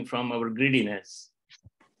burnout coming from our greediness?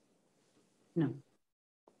 No.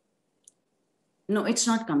 No, it's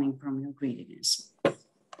not coming from your greediness.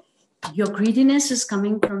 Your greediness is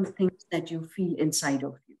coming from things that you feel inside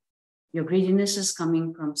of you. Your greediness is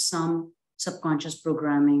coming from some subconscious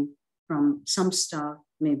programming, from some stuff,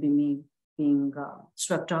 maybe me being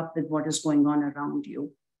swept up with what is going on around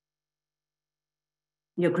you.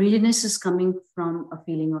 Your greediness is coming from a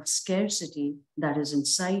feeling of scarcity that is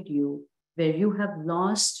inside you, where you have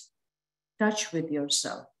lost touch with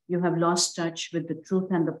yourself. You have lost touch with the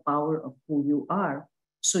truth and the power of who you are.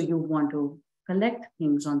 So you want to collect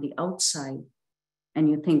things on the outside and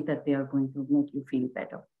you think that they are going to make you feel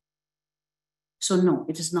better. So no,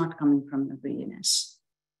 it is not coming from your greediness.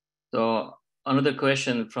 So another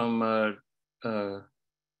question from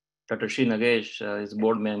Dr. Sri Nagesh is a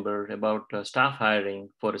board member about staff hiring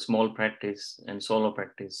for a small practice and solo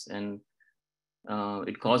practice. And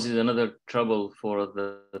it causes another trouble for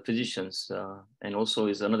the physicians and also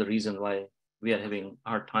is another reason why we are having a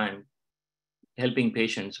hard time helping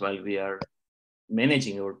patients while we are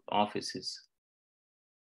managing our offices.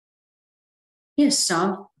 Yes,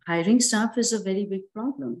 hiring staff is a very big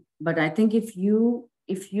problem. But I think if you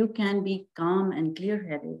can be calm and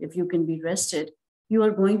clear-headed, if you can be rested, you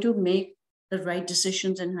are going to make the right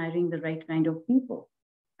decisions in hiring the right kind of people.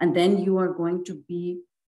 And then you are going to be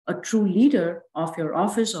a true leader of your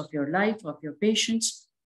office, of your life, of your patients,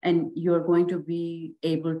 and you're going to be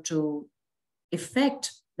able to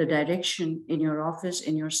affect the direction in your office,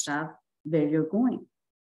 in your staff, where you're going.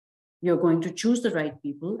 You're going to choose the right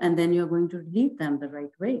people, and then you're going to lead them the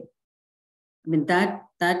right way. I mean,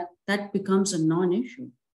 that becomes a non-issue.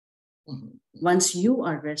 Mm-hmm. Once you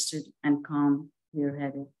are rested and calm,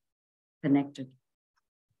 clear-headed, connected.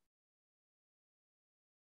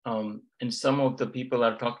 And some of the people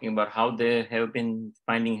are talking about how they have been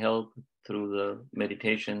finding help through the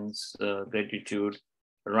meditations, gratitude,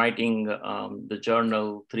 writing the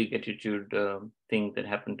journal, 3 gratitude things that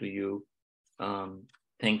happened to you,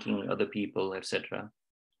 thanking other people, etc.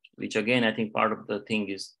 Which again, I think part of the thing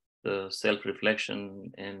is the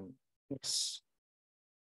self-reflection and yes,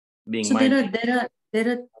 being so mindful. There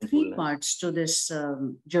are 3 parts to this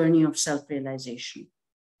journey of self-realization.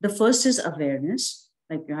 The first is awareness.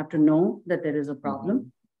 Like you have to know that there is a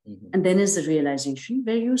problem. Mm-hmm. And then is the realization,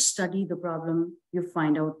 where you study the problem, you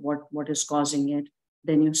find out what is causing it,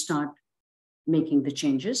 then you start making the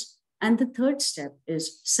changes. And the third step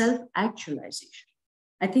is self-actualization.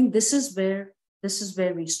 I think this is where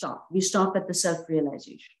we stop. We stop at the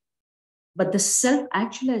self-realization. But the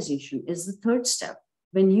self-actualization is the third step,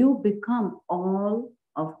 when you become all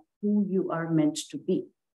of who you are meant to be.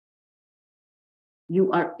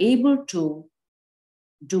 You are able to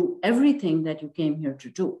do everything that you came here to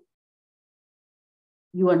do.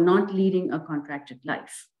 You are not leading a contracted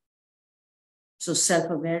life. So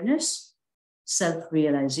self-awareness,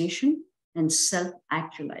 self-realization, and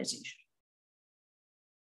self-actualization.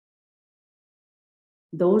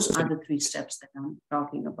 Those are the 3 steps that I'm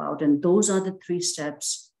talking about. And those are the 3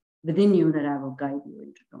 steps within you that I will guide you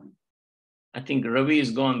into doing. I think Ravi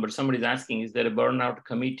is gone, but somebody's asking, is there a burnout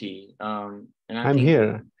committee? And I'm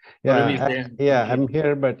here. Ravi is Yeah, there. yeah, Okay. I'm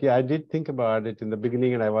here, but yeah, I did think about it in the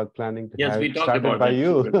beginning, and I was planning to Yes, have we it talked started about by that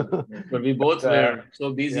you. too, but we both were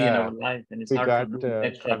so busy in yeah, our life, and it's we hard to got do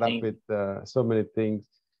extra caught up things. with so many things.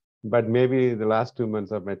 But maybe the last 2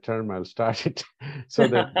 months of my term, I'll start it so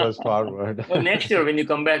that it goes forward. Well, next year when you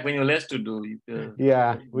come back, when you're less to do,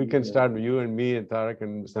 yeah, we can start with you and me and Tarak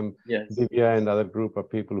and some yes. Divya and other group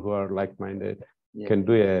of people who are like-minded. Yeah. Can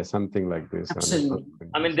do something like this. Absolutely.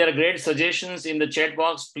 I mean, there are great suggestions in the chat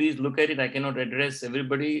box. Please look at it. I cannot address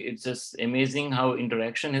everybody. It's just amazing how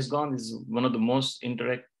interaction has gone. This is one of the most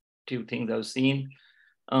interactive things I've seen.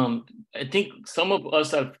 I think some of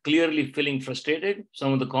us are clearly feeling frustrated.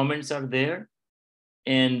 Some of the comments are there.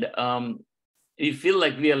 And we feel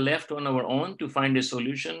like we are left on our own to find a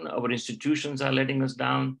solution. Our institutions are letting us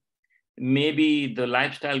down. Maybe the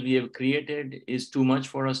lifestyle we have created is too much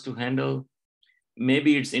for us to handle.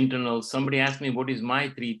 Maybe it's internal. Somebody asked me, what is my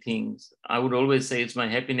 3 things? I would always say it's my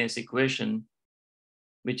happiness equation,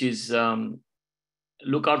 which is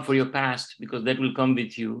look out for your past, because that will come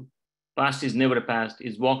with you. Past is never a past,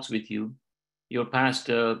 it walks with you. Your past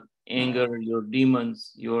anger, your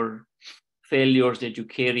demons, your failures that you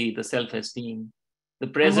carry, the self-esteem. The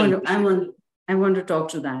present. I want to talk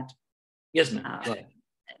to that. Yes, ma'am.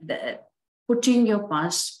 Putting your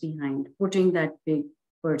past behind, putting that big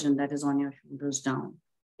burden that is on your shoulders down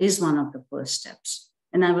is one of the first steps.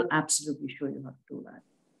 And I will absolutely show you how to do that.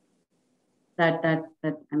 That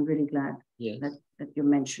I'm really glad that you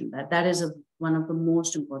mentioned that. That is one of the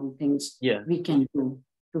most important things we can do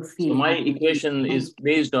to feel. So my equation is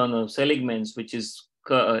based on Seligman's, which is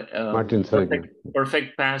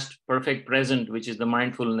perfect past, perfect present, which is the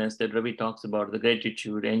mindfulness that Ravi talks about, the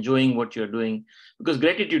gratitude, enjoying what you're doing, because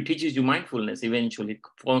gratitude teaches you mindfulness. Eventually, it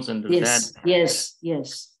falls under that. Yes.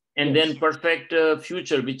 And then perfect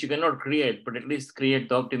future, which you cannot create, but at least create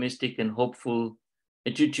the optimistic and hopeful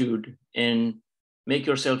attitude and make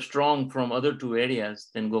yourself strong from other 2 areas,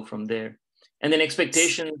 then go from there. And then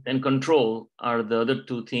expectation and control are the other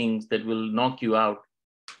 2 things that will knock you out.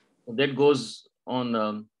 So that goes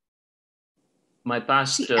on my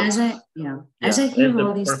past. See, as I hear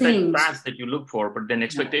all these things, past that you look for, but then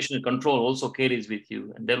expectation and control also carries with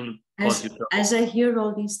you, and that will cause you trouble. As I hear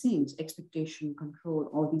all these things, expectation, control,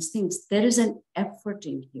 all these things, there is an effort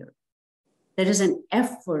in here. There is an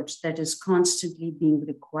effort that is constantly being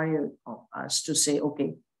required of us to say,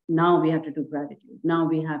 okay, now we have to do gratitude. Now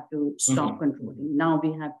we have to stop controlling. Now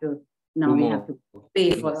we have to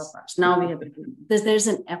pay for our past. Now we have to do this. There's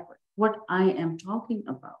an effort. What I am talking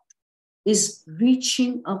about is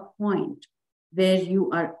reaching a point where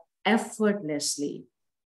you are effortlessly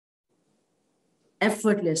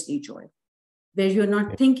joyful, where you're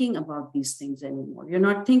not thinking about these things anymore. You're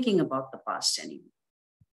not thinking about the past anymore.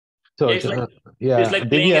 So, it's like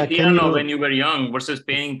playing a piano when you were young versus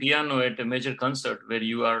playing piano at a major concert where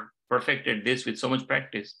you are perfect at this with so much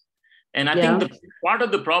practice. And I think the part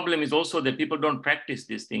of the problem is also that people don't practice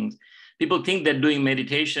these things. People think that doing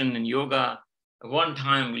meditation and yoga one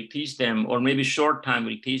time will teach them, or maybe short time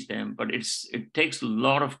will teach them, but it takes a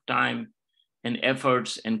lot of time and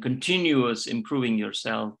efforts and continuous improving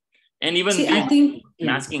yourself. And even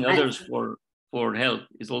asking others for help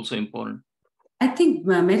is also important. I think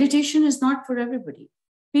meditation is not for everybody.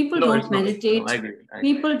 People don't meditate. I agree.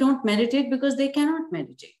 People don't meditate because they cannot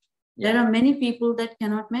meditate. There are many people that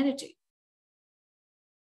cannot meditate.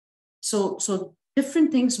 So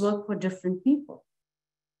different things work for different people.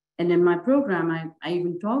 And in my program, I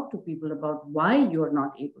even talk to people about why you're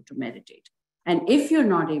not able to meditate. And if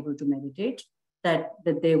you're not able to meditate, that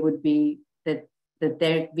there would be, that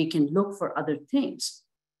there we can look for other things.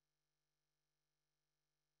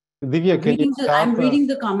 Divya, I'm reading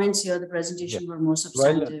the comments here. The presentation were more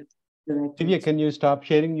substantive. Divya, can you stop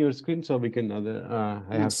sharing your screen so we can I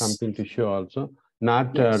have something to show also,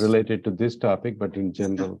 not related to this topic, but in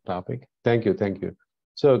general topic. Thank you.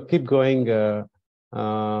 So keep going. We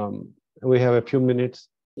have a few minutes.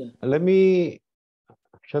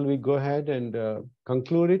 Shall we go ahead and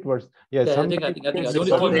conclude it? I think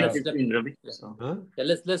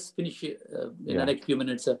let's finish in the next few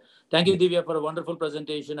minutes. Thank you, Divya, for a wonderful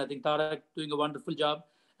presentation. I think Tarak doing a wonderful job.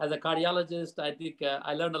 As a cardiologist, I think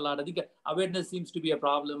I learned a lot. I think awareness seems to be a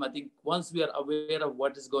problem. I think once we are aware of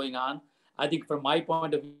what is going on, I think from my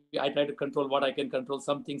point of view, I try to control what I can control.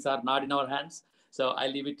 Some things are not in our hands. So I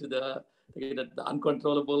leave it to the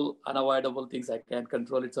uncontrollable, unavoidable things. I can't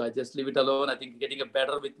control it. So I just leave it alone. I think getting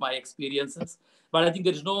better with my experiences. But I think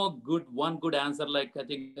there's no one good answer, like I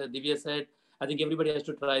think Divya said. I think everybody has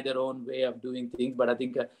to try their own way of doing things, but I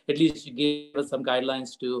think at least you gave us some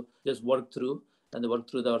guidelines to just work through and work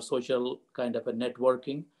through our social kind of a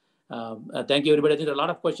networking. Thank you, everybody. I think there are a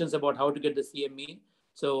lot of questions about how to get the CME.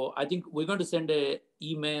 So I think we're going to send an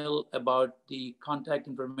email about the contact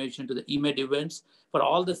information to the email events for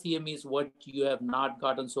all the CMEs, what you have not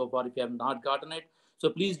gotten so far, if you have not gotten it. So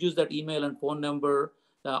please use that email and phone number.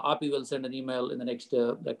 AAPI will send an email in the next,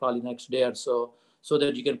 probably next day or so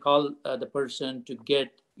that you can call the person to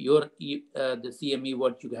get your the CME,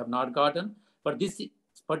 what you have not gotten. For this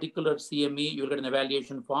particular CME, you'll get an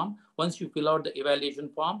evaluation form. Once you fill out the evaluation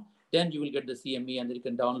form, then you will get the CME and then you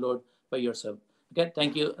can download by yourself. Okay,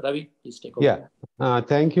 thank you. Ravi, please take over. Yeah,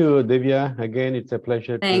 thank you, Divya. Again, it's a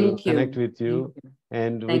pleasure to connect with you.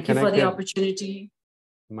 And thank you for the opportunity.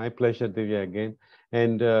 My pleasure, Divya, again.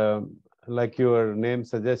 And like your name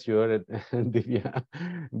suggests, you are Divya,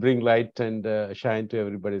 bring light and shine to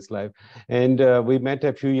everybody's life. And we met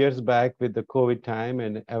a few years back with the COVID time,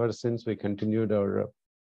 and ever since we continued our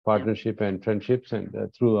partnership and friendships and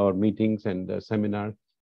through our meetings and seminars.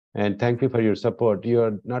 And thank you for your support. You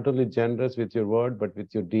are not only generous with your word, but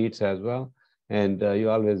with your deeds as well. And you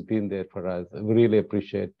always been there for us. We really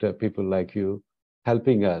appreciate people like you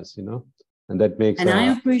helping us, you know, and that makes. And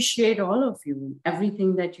I appreciate all of you,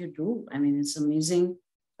 everything that you do. I mean, it's amazing.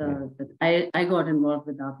 I got involved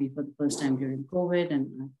with AAPI for the first time during COVID, and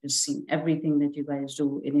I've just seen everything that you guys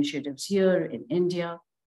do, initiatives here in India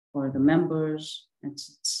for the members.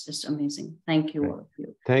 It's just amazing. Thank you all of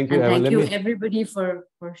you. Thank you. And thank you everybody for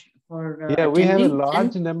we have a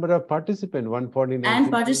large number of participants, 149.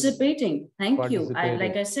 And participating. Thank you.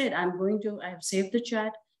 Like I said, I have saved the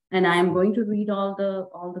chat and I am going to read all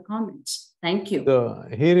the comments. Thank you. So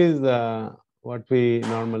here is what we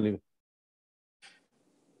normally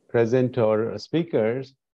present our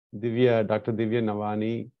speakers. Dr. Divya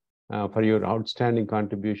Navani, for your outstanding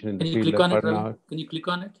contribution in the field of burnout. Can you click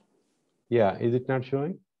on it? Yeah, is it not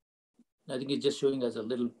showing? I think it's just showing as a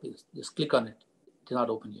little piece. Just click on it. It's not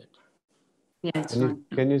open yet. Yeah, it's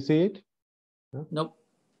can you see it? No? Nope.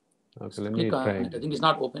 Okay, let me try. I think it's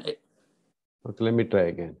not open. Okay, let me try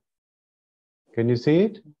again. Can you see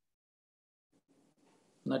it?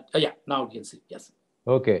 Not. Yeah, now we can see. Yes.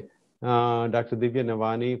 Okay. Dr. Divya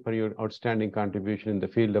Navani, for your outstanding contribution in the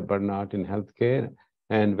field of burnout in healthcare,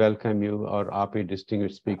 and welcome you, our AAPI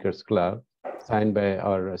Distinguished Speakers Club, signed by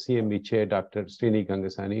our CME Chair, Dr. Srini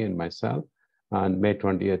Gangasani, and myself on May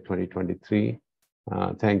 20th, 2023.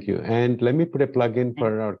 Thank you. And let me put a plug in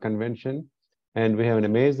for our convention. And we have an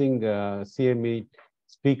amazing CME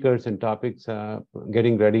speakers and topics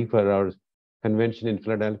getting ready for our convention in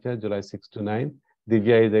Philadelphia, July 6 to 9.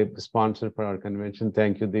 Divya is a sponsor for our convention.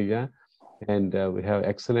 Thank you, Divya. And we have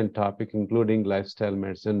excellent topic, including lifestyle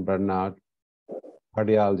medicine, burnout,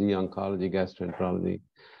 cardiology, oncology, gastroenterology,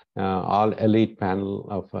 all elite panel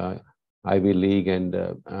of Ivy League and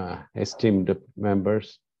esteemed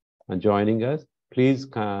members joining us. Please,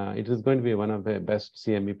 it is going to be one of the best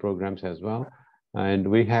CME programs as well. And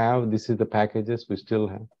we have, this is the packages we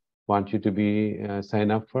still want you to be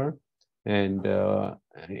sign up for. And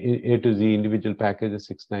A to Z individual package is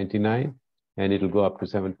 $699, and it'll go up to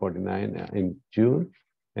 $749 in June.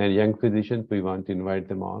 And young physicians, we want to invite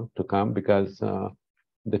them all to come because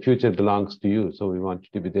the future belongs to you. So we want you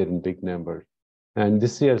to be there in big numbers. And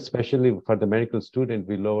this year, especially for the medical student,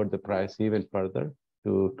 we lowered the price even further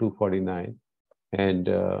to $249, and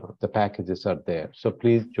the packages are there. So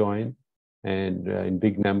please join, and in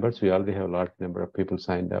big numbers. We already have a large number of people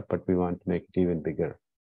signed up, but we want to make it even bigger.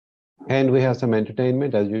 And we have some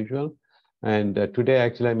entertainment as usual. And today,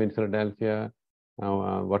 actually, I'm in Philadelphia,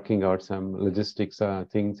 working out some logistics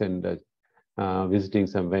things and visiting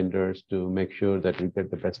some vendors to make sure that we get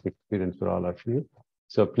the best experience for all of you.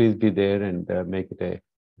 So please be there and make it a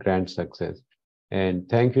grand success. And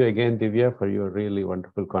thank you again, Divya, for your really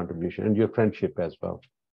wonderful contribution and your friendship as well.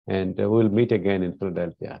 And we'll meet again in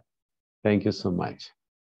Philadelphia. Thank you so much.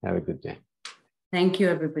 Have a good day. Thank you,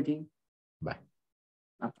 everybody. Bye.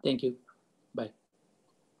 Thank you. Bye.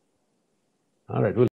 All right.